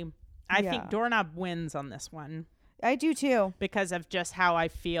I think Doorknob wins on this one. I do too. Because of just how I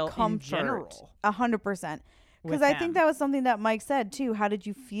feel in general. 100%. Because I think that was something that Mike said too. How did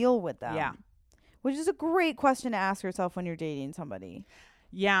you feel with them? Yeah. Which is a great question to ask yourself when you're dating somebody.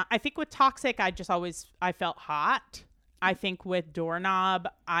 Yeah. I think with Toxic, I felt hot. I think with Doorknob,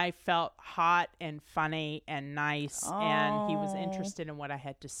 I felt hot and funny and nice. And he was interested in what I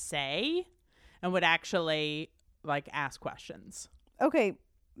had to say and would actually like ask questions. Okay.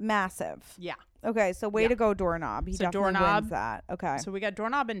 Massive. Yeah. Okay, so way to go, Doorknob. He definitely wins that. Okay. So we got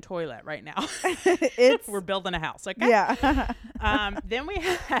Doorknob and Toilet right now. We're building a house. Okay. Yeah. Then we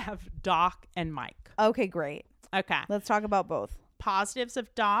have Doc and Mike. Okay, great. Okay. Let's talk about both. Positives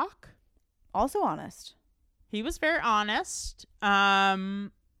of Doc. Also honest. He was very honest. What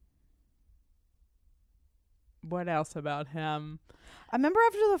else about him? I remember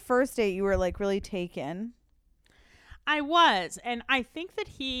after the first date, you were like really taken. I was, and I think that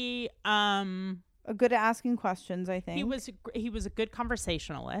he good at asking questions. I think he was a good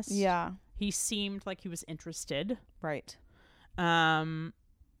conversationalist. Yeah, he seemed like he was interested. Right.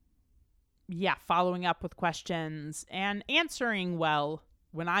 Yeah, following up with questions and answering well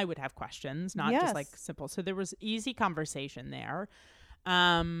when I would have questions, not just like simple. So there was easy conversation there.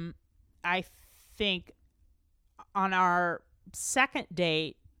 I think on our second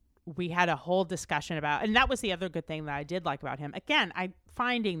date, we had a whole discussion about, and that was the other good thing that I did like about him. Again, I'm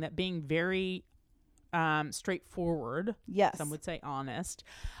finding that being very straightforward, some would say honest,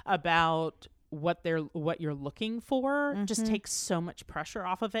 about what you're looking for just takes so much pressure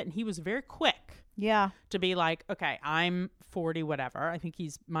off of it. And he was very quick to be like, okay, I'm 40, whatever. I think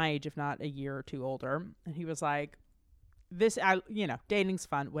he's my age, if not a year or two older. And he was like, dating's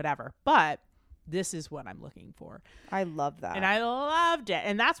fun, whatever. But this is what I'm looking for. I love that. And I loved it.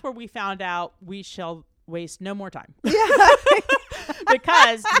 And that's where we found out we shall waste no more time. Yeah.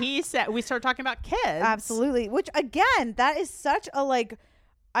 Because he said, we started talking about kids. Absolutely. Which again, that is such a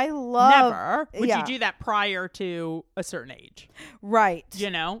I love. Never would you do that prior to a certain age. Right.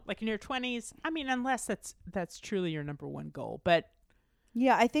 Like in your 20s. I mean, unless that's truly your number one goal. But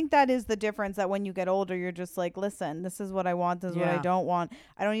yeah, I think that is the difference, that when you get older, you're just like, listen, this is what I want. This is what I don't want.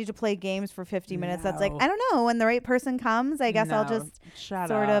 I don't need to play games for 50 minutes. That's like, I don't know. When the right person comes, I guess I'll just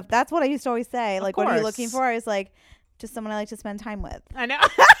sort of. That's what I used to always say. Like, what are you looking for? I was like, just someone I like to spend time with. I know.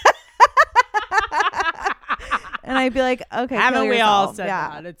 And I'd be like, okay, haven't we all said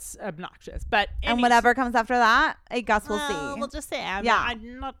that? It's obnoxious. But and whatever comes after that, I guess we'll see. We'll just say,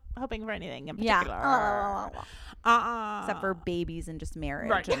 I'm not hoping for anything in particular. Yeah. Except for babies and just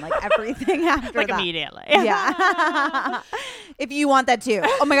marriage and like everything after like that. Immediately. Yeah. If you want that too.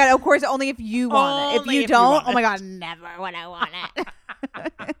 Oh my God. Of course, only if you want it. If you don't, oh my God, never would I want it.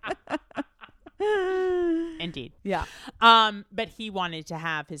 Indeed. Yeah. But he wanted to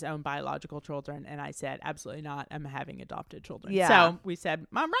have his own biological children, and I said, absolutely not. I'm having adopted children. Yeah. So we said,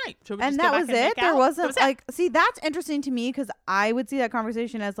 I'm right. So we and just that was it. There wasn't like, see, that's interesting to me, because I would see that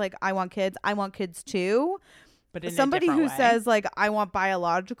conversation as like, I want kids too. But in somebody who says like, I want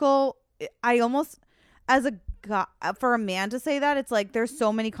biological, I almost, as a for a man to say that, it's like there's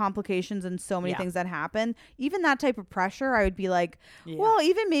so many complications and so many things that happen. Even that type of pressure, I would be like, well,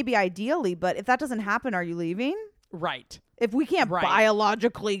 even maybe ideally, but if that doesn't happen, are you leaving? Right. If we can't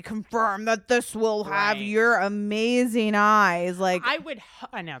biologically confirm that this will have your amazing eyes, like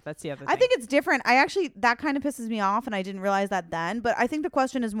I know that's the other thing. I think it's different. That kind of pisses me off, and I didn't realize that then. But I think the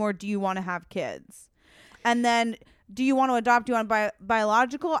question is more, do you want to have kids? And then do you want to adopt? Do you want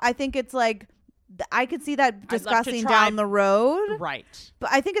biological? I think it's like, I could see that discussing down the road. Right. But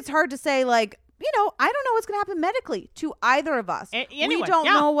I think it's hard to say, like, I don't know what's going to happen medically to either of us. Anyway, we don't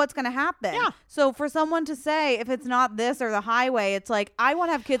know what's going to happen. Yeah. So for someone to say, if it's not this or the highway, it's like, I want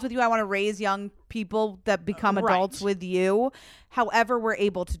to have kids with you. I want to raise young people that become adults with you. However, we're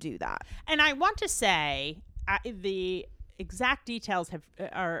able to do that. And I want to say the exact details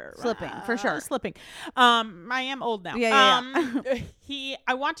are slipping for sure. Slipping. I am old now.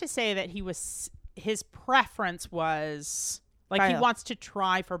 I want to say that his preference was like he wants to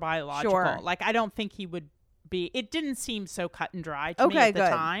try for biological. Sure. Like I don't think he would be. It didn't seem so cut and dry to me at the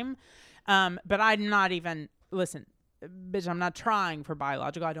time. But I'm not even listen. Bitch, I'm not trying for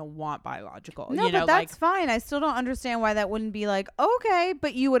biological. I don't want biological. No, but that's fine. I still don't understand why that wouldn't be like, okay,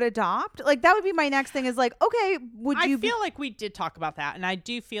 but you would adopt? Like, that would be my next thing is like, okay, I feel like we did talk about that, and I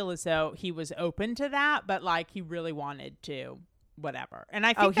do feel as though he was open to that, but like he really wanted to whatever. And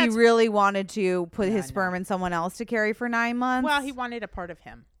I think he really wanted to put his sperm in someone else to carry for 9 months? Well, he wanted a part of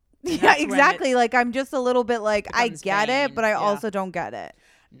him. Yeah, exactly. Like, I'm just a little bit like, I get it, but I also don't get it.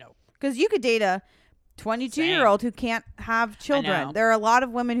 No. Because you could date a 22-year-old who can't have children. There are a lot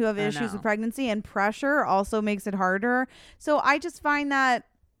of women who have issues with pregnancy, and pressure also makes it harder. So I just find that,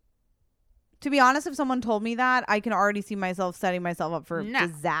 to be honest, if someone told me that, I can already see myself setting myself up for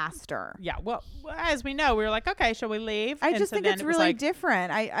disaster. Yeah. Well, as we know, we were like, okay, shall we leave? I just think it's really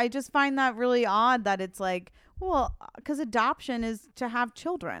different. I just find that really odd that it's like, well, because adoption is to have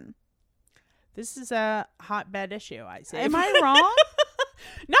children. This is a hotbed issue, I say. Am I wrong?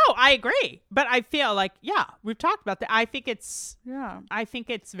 No, I agree. But I feel like, we've talked about that. I think it's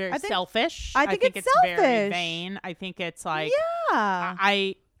very selfish. I think it's selfish. Very vain. I think it's like,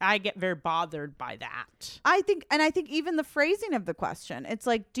 I get very bothered by that. I think even the phrasing of the question, it's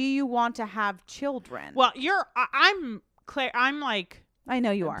like, do you want to have children? Well, I'm Claire. I'm like, I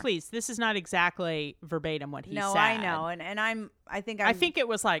know you are. Please, this is not exactly verbatim what he said. No, I know, and I think it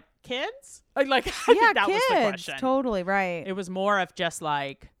was like kids. I think that kids, was the question. Totally right. It was more of just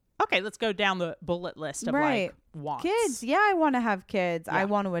like, okay, let's go down the bullet list of like wants. Kids. Yeah, I want to have kids. I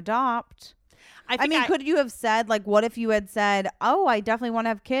want to adopt. I mean, could you have said, like, what if you had said, oh, I definitely want to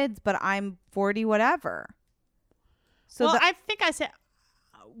have kids, but I'm 40, whatever. So I think I said,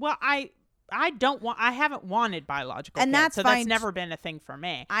 well, I haven't wanted biological and kids, that's so fine. That's never been a thing for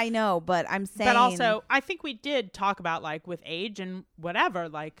me. I know, but I'm saying. But also, I think we did talk about like with age and whatever,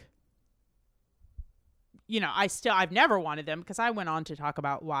 like, you know, I've never wanted them because I went on to talk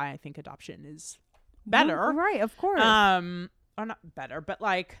about why I think adoption is better. Well, right, of course. Or not better, but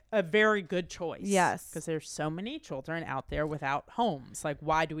like a very good choice. Yes. Because there's so many children out there without homes. Like,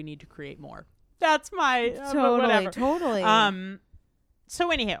 why do we need to create more? That's my totally.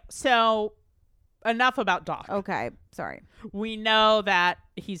 So anyhow, enough about Doc. Okay, sorry. We know that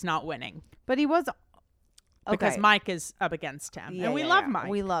he's not winning. But he was because Mike is up against him. And we love Mike.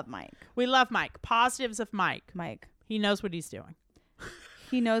 We love Mike. We love Mike. Positives of Mike. Mike. He knows what he's doing.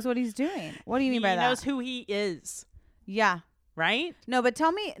 He knows what he's doing. What do you mean by that? He knows who he is. Yeah. Right? No, but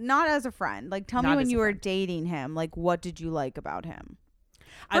tell me, not as a friend. Like, tell me when you were dating him, like, what did you like about him?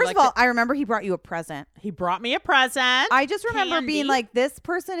 First of all, I remember he brought you a present. He brought me a present. I just remember being like, this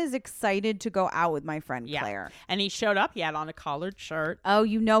person is excited to go out with my friend Claire. And he showed up. He had on a collared shirt. Oh,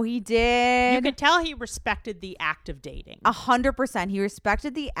 you know he did. You could tell he respected the act of dating. 100%. He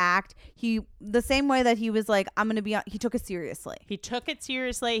respected the act. The same way that he was like, I'm going to be on. He took it seriously. He took it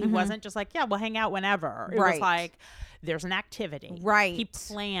seriously. He wasn't just like, yeah, we'll hang out whenever. It was like, there's an activity. Right. He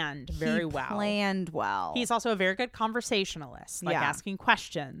planned very well. Planned well. He's also a very good conversationalist, like asking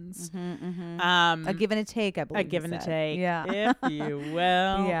questions. A give and a take, I believe. A give and a take, yeah. if you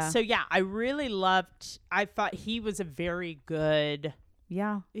will. Yeah. So, I really I thought he was a very good.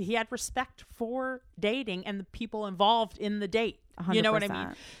 Yeah. He had respect for dating and the people involved in the date. 100%. You know what I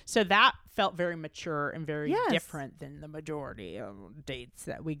mean? So that felt very mature and very different than the majority of dates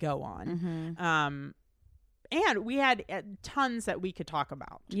that we go on. And we had tons that we could talk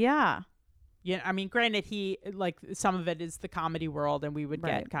about. Yeah. Yeah. I mean, granted, some of it is the comedy world, and we would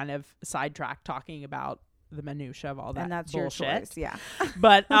get kind of sidetracked talking about the minutia of all that. And that's bullshit. your choice. Yeah.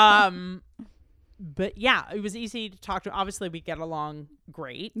 But yeah, it was easy to talk to. Obviously, we get along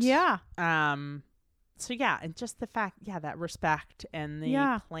great. Yeah. So yeah, and just the fact, that respect and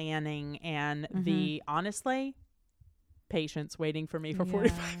the planning and the honestly patience waiting for me for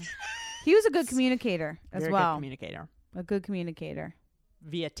 45. He was a good communicator as Very well. Good communicator. A good communicator.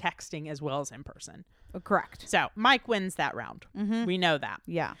 Via texting as well as in person. Correct. So Mike wins that round. We know that.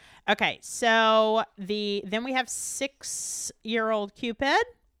 Yeah. Okay. So then we have 6-year-old Cupid.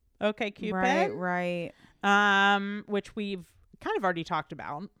 Okay, Cupid. Right. Which we've kind of already talked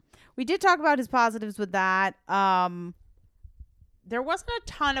about. We did talk about his positives with that. There wasn't a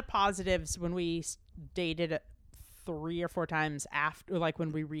ton of positives when we dated 3 or 4 times after, like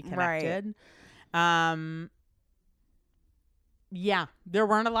when we reconnected. Right. There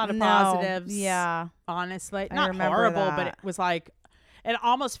weren't a lot of positives. Yeah. Honestly. Not horrible, but it was like, it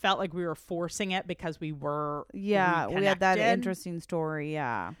almost felt like we were forcing it because we were reconnected. We had that interesting story.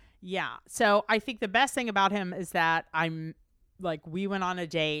 Yeah. Yeah. So I think the best thing about him is that we went on a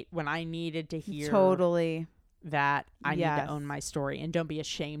date when I needed to hear. Totally. that I need Yes. to own my story and don't be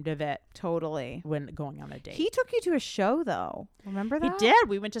ashamed of it Totally. when going on a date. He took you to a show though. Remember He that? did.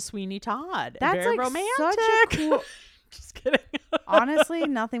 We went to Sweeney Todd. That's Very like romantic. such a cool. Just kidding. Honestly,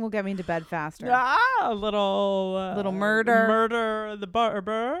 nothing will get me into bed faster. A little Little murder. Murder the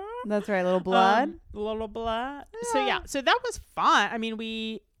barber. That's right. Little blood. A little blood. So yeah, so that was fun. I mean,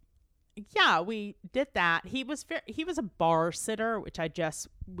 we did that. He was a bar sitter, which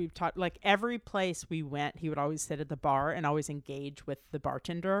we've taught, like every place we went, he would always sit at the bar and always engage with the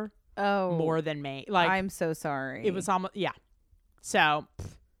bartender Oh, more than me. Like I'm so sorry. it was almost, yeah. So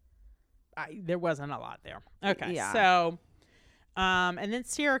there wasn't a lot there. Okay. Yeah. So, and then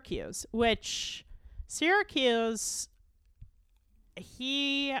Syracuse,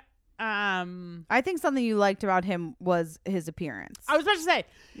 he, I think something you liked about him was his appearance. I was about to say,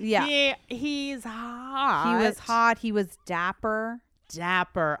 Yeah. he's hot. He was hot. He was dapper.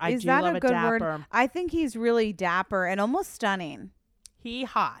 Dapper. I Is do that love a good dapper. word? I think he's really dapper and almost stunning. He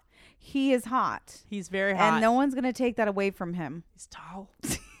hot. He is hot. He's very hot. And no one's going to take that away from him. He's tall.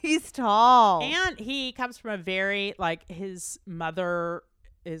 He's tall. And he comes from a very, like, his mother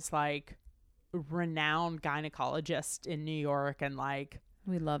is like renowned gynecologist in New York, and like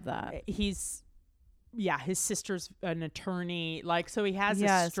we love that. his sister's an attorney, like, so he has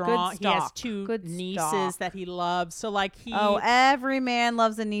Yes, a strong, good he has stock. 2 Good nieces stock. that he loves, so like Every man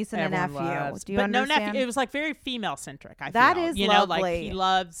loves a niece and a everyone nephew. loves- Do you but understand? no nephew. It was like very female centric. I That feel. is you know, like lovely. he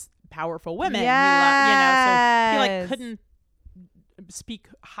loves powerful women. Yes. So he like couldn't speak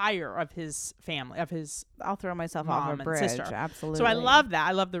higher of his family, of his. I'll throw myself mom off a and bridge. sister. Absolutely. So I love that.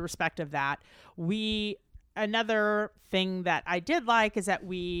 I love the respect of that. Another thing that I did like is that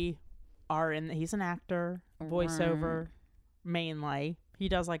we are in. He's an actor, voiceover, mainly. He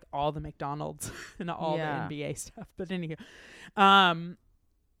does like all the McDonald's and all the NBA stuff. But anywho,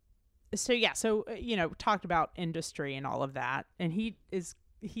 so talked about industry and all of that, and he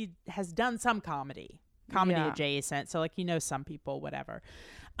has done some comedy adjacent, so like he knows some people, whatever.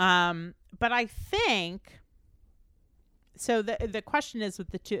 But I think so. The question is with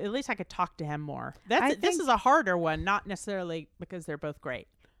the two. At least I could talk to him more. This is a harder one, not necessarily because they're both great.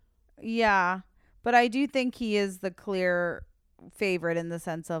 Yeah, but I do think he is the clear favorite in the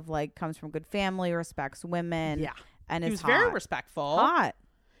sense of like comes from good family, respects women. Yeah, and he is was hot. very respectful. Hot.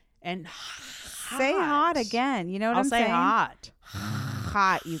 And Say hot again. You know what I'll I'm say saying? hot.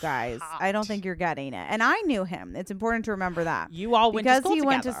 Hot, you guys. I don't think you're getting it. And I knew him. It's important to remember that. You all went to because school he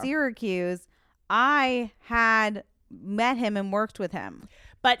went to together. Syracuse. I had met him and worked with him.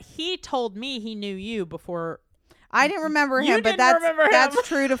 But he told me he knew you before, I didn't remember You him, but didn't remember him. that's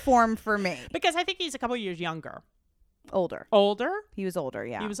true to form for me. because I think he's a couple years younger. Older. Older? He was older,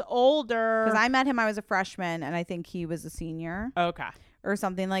 yeah. He was older. Because I met him, I was a freshman, and I think he was a senior Okay. or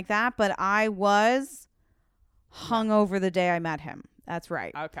something like that. But I was hungover the day I met him. That's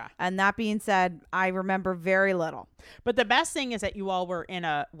right. Okay. And that being said, I remember very little. But the best thing is that you all were in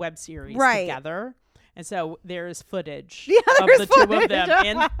a web series Right. together. And so there is footage Yeah, of there's the two of footage. them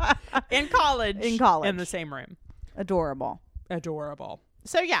in college. In college. In the same room. Adorable. Adorable.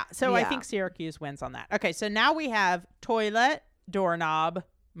 So yeah. So I Yeah. think Syracuse wins on that. Okay. So now we have toilet, doorknob,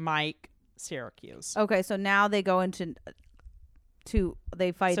 Mike, Syracuse. Okay, so now they go into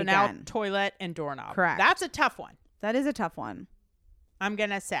they fight So again. now toilet and doorknob. Correct. That's a tough one, That is a tough one. I'm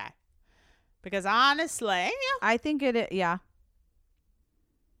going to say. Because honestly, I think yeah.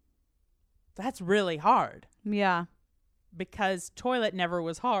 that's really hard. Yeah. Because toilet never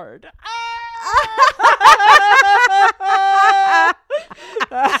was hard.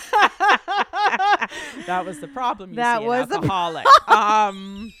 That was the problem. That was the alcoholic.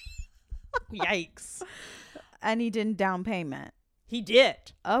 Yikes. And he didn't down payment. He did.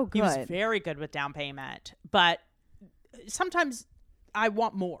 Oh, good. He was very good with down payment, but sometimes I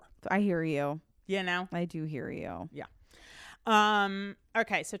want more. I hear you. You know. I do hear you.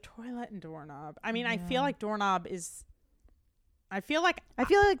 Okay. So toilet and doorknob. I mean, I feel like doorknob is. I feel like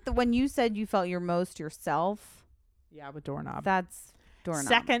when you said you felt your most yourself, with doorknob. that's doorknob.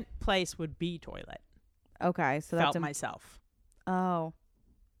 Second place would be toilet. Okay, so Felt that's myself. Oh,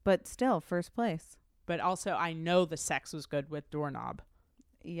 but still first place. But also, I know the sex was good with doorknob,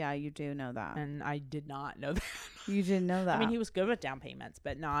 Yeah, you do know that. and I did not know that. You didn't know that. I mean, he was good with down payments,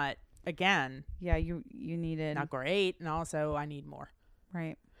 but not, again, yeah, you needed not great. And also, I need more.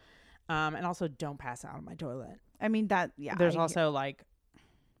 right. And also, don't pass out on my toilet. I mean that. Yeah. There's also like,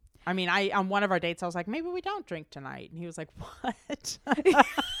 I mean, on one of our dates, I was like, maybe we don't drink tonight, and he was like, what? I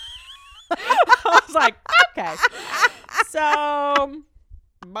was like, okay. So,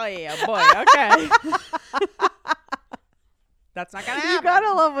 boy, okay. That's not gonna happen. You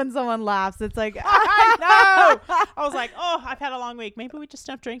gotta love when someone laughs. It's like I know. I was like, oh, I've had a long week. Maybe we just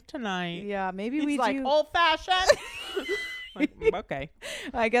don't drink tonight. yeah, maybe He's we like do. old fashioned. Like, okay.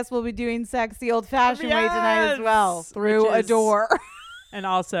 I guess we'll be doing sex the old-fashioned way tonight as well, Yes, through which a is- door. And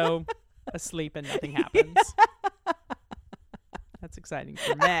also asleep and nothing happens. That's exciting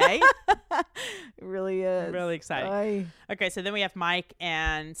for May. It really is. Really exciting. Ay. Okay, so then we have Mike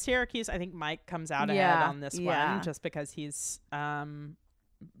and Syracuse. I think Mike comes out ahead Yeah, on this yeah. one just because he's,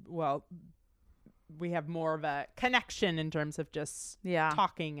 well, we have more of a connection in terms of just Yeah.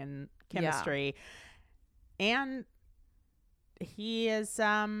 talking and chemistry. And he is,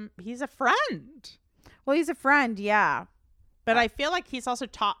 he's a friend. Well, he's a friend. Yeah. But I feel like he's also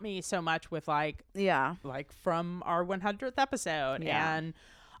taught me so much with like Yeah. from our 100th episode Yeah. and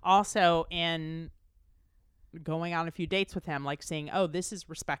also in going on a few dates with him, like saying, oh, this is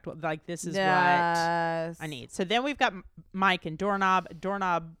respectful. Like, this is what Yes. I need. So then we've got Mike and Doorknob.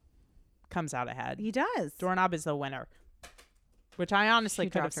 Doorknob comes out ahead. He does. Doorknob is the winner, which I honestly She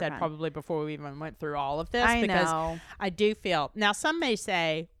could have dropped her said pen. probably before we even went through all of this. I because know. I do feel, now some may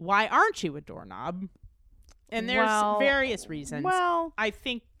say, why aren't you a Doorknob? And there's Well, various reasons. Well, I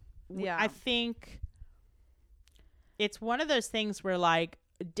think, Yeah. I think it's one of those things where like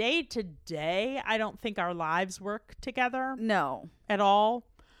day to day, I don't think our lives work together no. at all.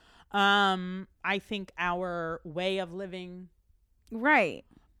 I think our way of living, Right.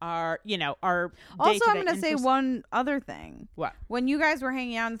 our Also, I'm day-to-day going to say interests- one other thing. What? When you guys were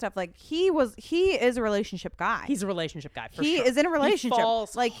hanging out and stuff, like he is a relationship guy. He's a relationship guy. For he sure. is in a relationship. He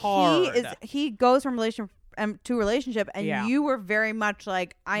falls like hard. he goes from relationship to relationship, and Yeah. you were very much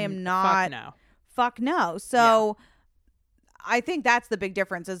like, I am Fuck not. no. Fuck no. So I think that's the big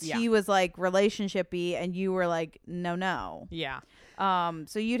difference. Is Yeah. he was like relationship-y, and you were like, no. Yeah.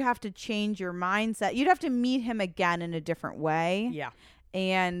 So you'd have to change your mindset. You'd have to meet him again in a different way. Yeah.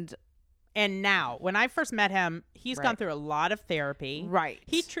 And And now, when I first met him, he's Right. gone through a lot of therapy. right,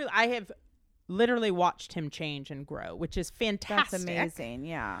 I have literally watched him change and grow, which is fantastic. that's amazing.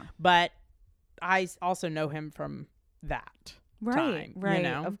 Yeah. But I also know him from that time, Right. you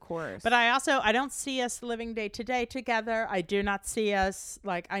know? Of course. But I don't see us living day to day together. I do not see us,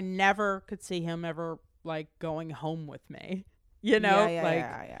 like, I never could see him ever, like, going home with me. You know?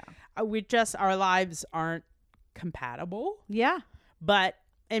 We just, our lives aren't compatible. Yeah.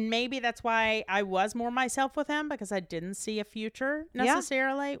 And maybe that's why I was more myself with him, because I didn't see a future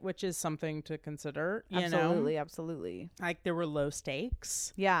necessarily, which is something to consider, you know? Absolutely. Like, there were low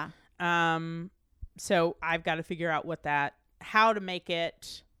stakes. Yeah. So I've got to figure out how to make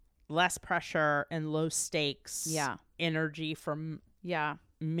it less pressure and low stakes energy from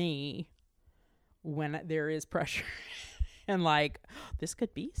me when there is pressure and like, this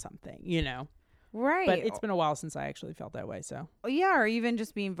could be something, you know? Right. But it's been a while since I actually felt that way. So Yeah. Or even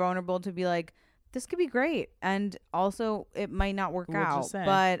just being vulnerable to be like, this could be great. And also it might not work What'd you out, say?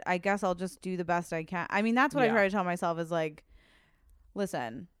 but I guess I'll just do the best I can. I mean, that's what I Yeah. try to tell myself is like,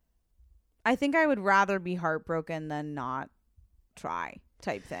 listen, I think I would rather be heartbroken than not try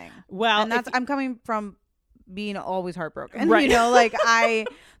type thing. well, And I'm coming from being always heartbroken, Right. you know, like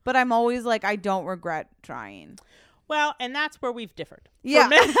but I'm always like, I don't regret trying. well, and that's where we've differed. Yeah.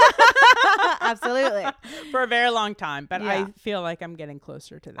 Absolutely. For a very long time, but Yeah. I feel like I'm getting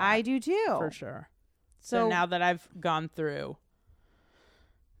closer to that. I do too. for sure. So now that I've gone through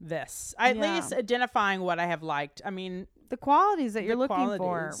this, at Yeah. least identifying what I have liked. I mean, the qualities that you're The looking for,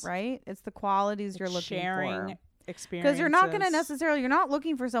 qualities. right? It's the qualities you're looking sharing for. experiences. Because you're not going to you're not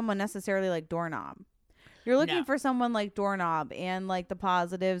looking for someone necessarily like Doorknob. You're looking No. for someone like Doorknob and like the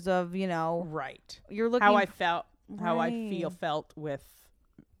positives of, you know, right. you're looking How I Right. felt with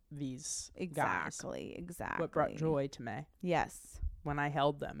these guys. Exactly. What brought joy to me Yes. when I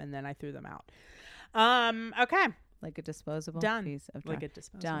held them and then I threw them out. Okay. Like a disposable Done. piece of Like trash. it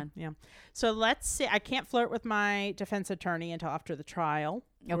disposal. Done. Yeah. So let's see. I can't flirt with my defense attorney until after the trial.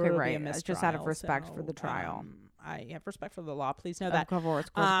 Okay, or it'll be right. a It's just out of mistrial, respect for so, the trial. I have respect for the law. Please know Of that. course,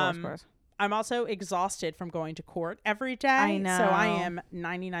 Um, course. I'm also exhausted from going to court every day. I know. So I am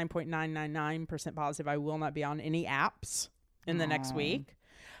 99.999% positive I will not be on any apps in the next Aw. week.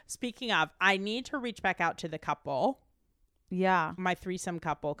 Speaking of, I need to reach back out to the couple, Yeah. my threesome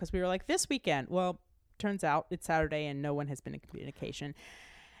couple, because we were like, this weekend. Well, turns out it's Saturday and no one has been in communication.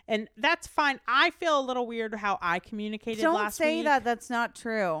 And that's fine. I feel a little weird how I communicated Don't last say week. that. That's not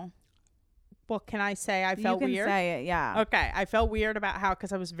true. Well, can I say I felt you can weird? say it. Yeah. Okay, I felt weird about how,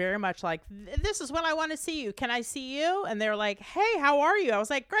 because I was very much like, this is when I want to see you. Can I see you? And they're like, hey, how are you? I was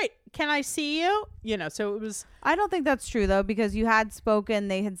like, great. Can I see you? You know, so it was, I don't think that's true though, because you had spoken.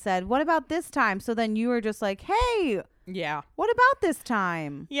 They had said, "What about this time?" So then you were just like, "Hey, Yeah. What about this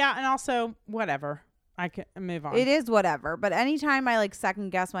time? Yeah, and also whatever. I can move on. It is whatever. But anytime I like second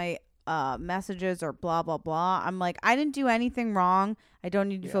guess my messages or blah blah blah, I'm like, I didn't do anything wrong. I don't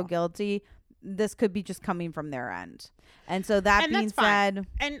need to feel guilty. This could be just coming from their end. And so that being said,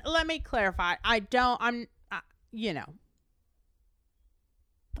 and let me clarify. You know.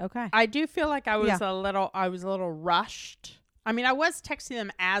 Okay. I do feel like I was a little rushed. I mean, I was texting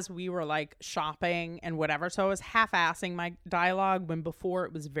them as we were like shopping and whatever. So I was half-assing my dialogue when before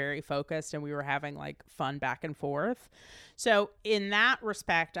it was very focused and we were having like fun back and forth. So in that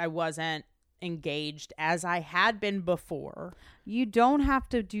respect, I wasn't engaged as I had been before. You don't have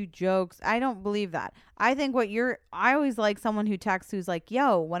to do jokes. I don't believe that. I think I always like someone who texts who's like,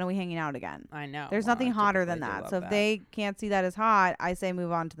 yo, when are we hanging out again? I know. There's nothing hotter than that. So if they can't see that as hot, I say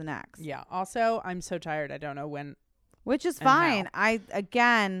move on to the next. Yeah. Also, I'm so tired. I don't know when. Which is fine.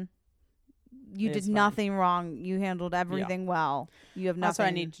 You did nothing wrong. You handled everything well. You have nothing. Also,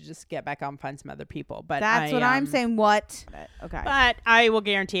 I need to just get back on and find some other people. But that's what I'm saying. What? Okay. But I will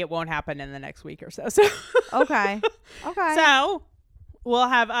guarantee it won't happen in the next week or so. So okay. So we'll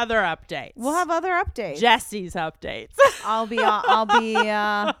have other updates. Jesse's updates. I'll be.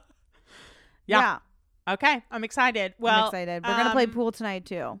 Yeah. Okay. I'm excited. Well, I'm excited. We're gonna play pool tonight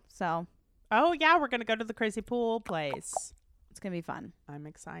too. So. Oh yeah, we're gonna go to the crazy pool place. It's going to be fun. I'm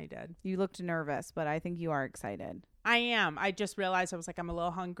excited. You looked nervous, but I think you are excited. I am. I just realized I was like, I'm a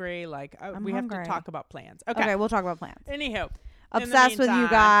little hungry. Like, we have to talk about plans. Okay, we'll talk about plans. Anywho. Obsessed with you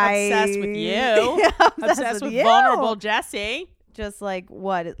guys. Obsessed with you. Obsessed with vulnerable Jessie. Just like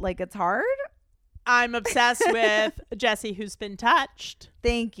what? Like it's hard? I'm obsessed with Jessie who's been touched.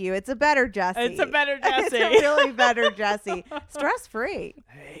 Thank you. It's a better Jessie. It's a really better Jessie. Stress free.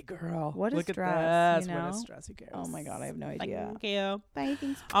 Hey girl. What is Look stress? At this. You know? What is stress? Who cares? Oh my God, I have no idea. Thank you. Bye.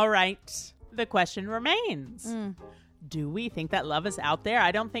 Thanks. All right. The question remains. Do we think that love is out there?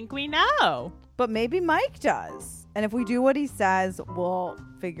 I don't think we know. But maybe Mike does. And if we do what he says, we'll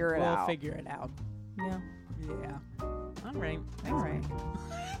figure it out. We'll figure it out. Yeah. Yeah. All right. All right.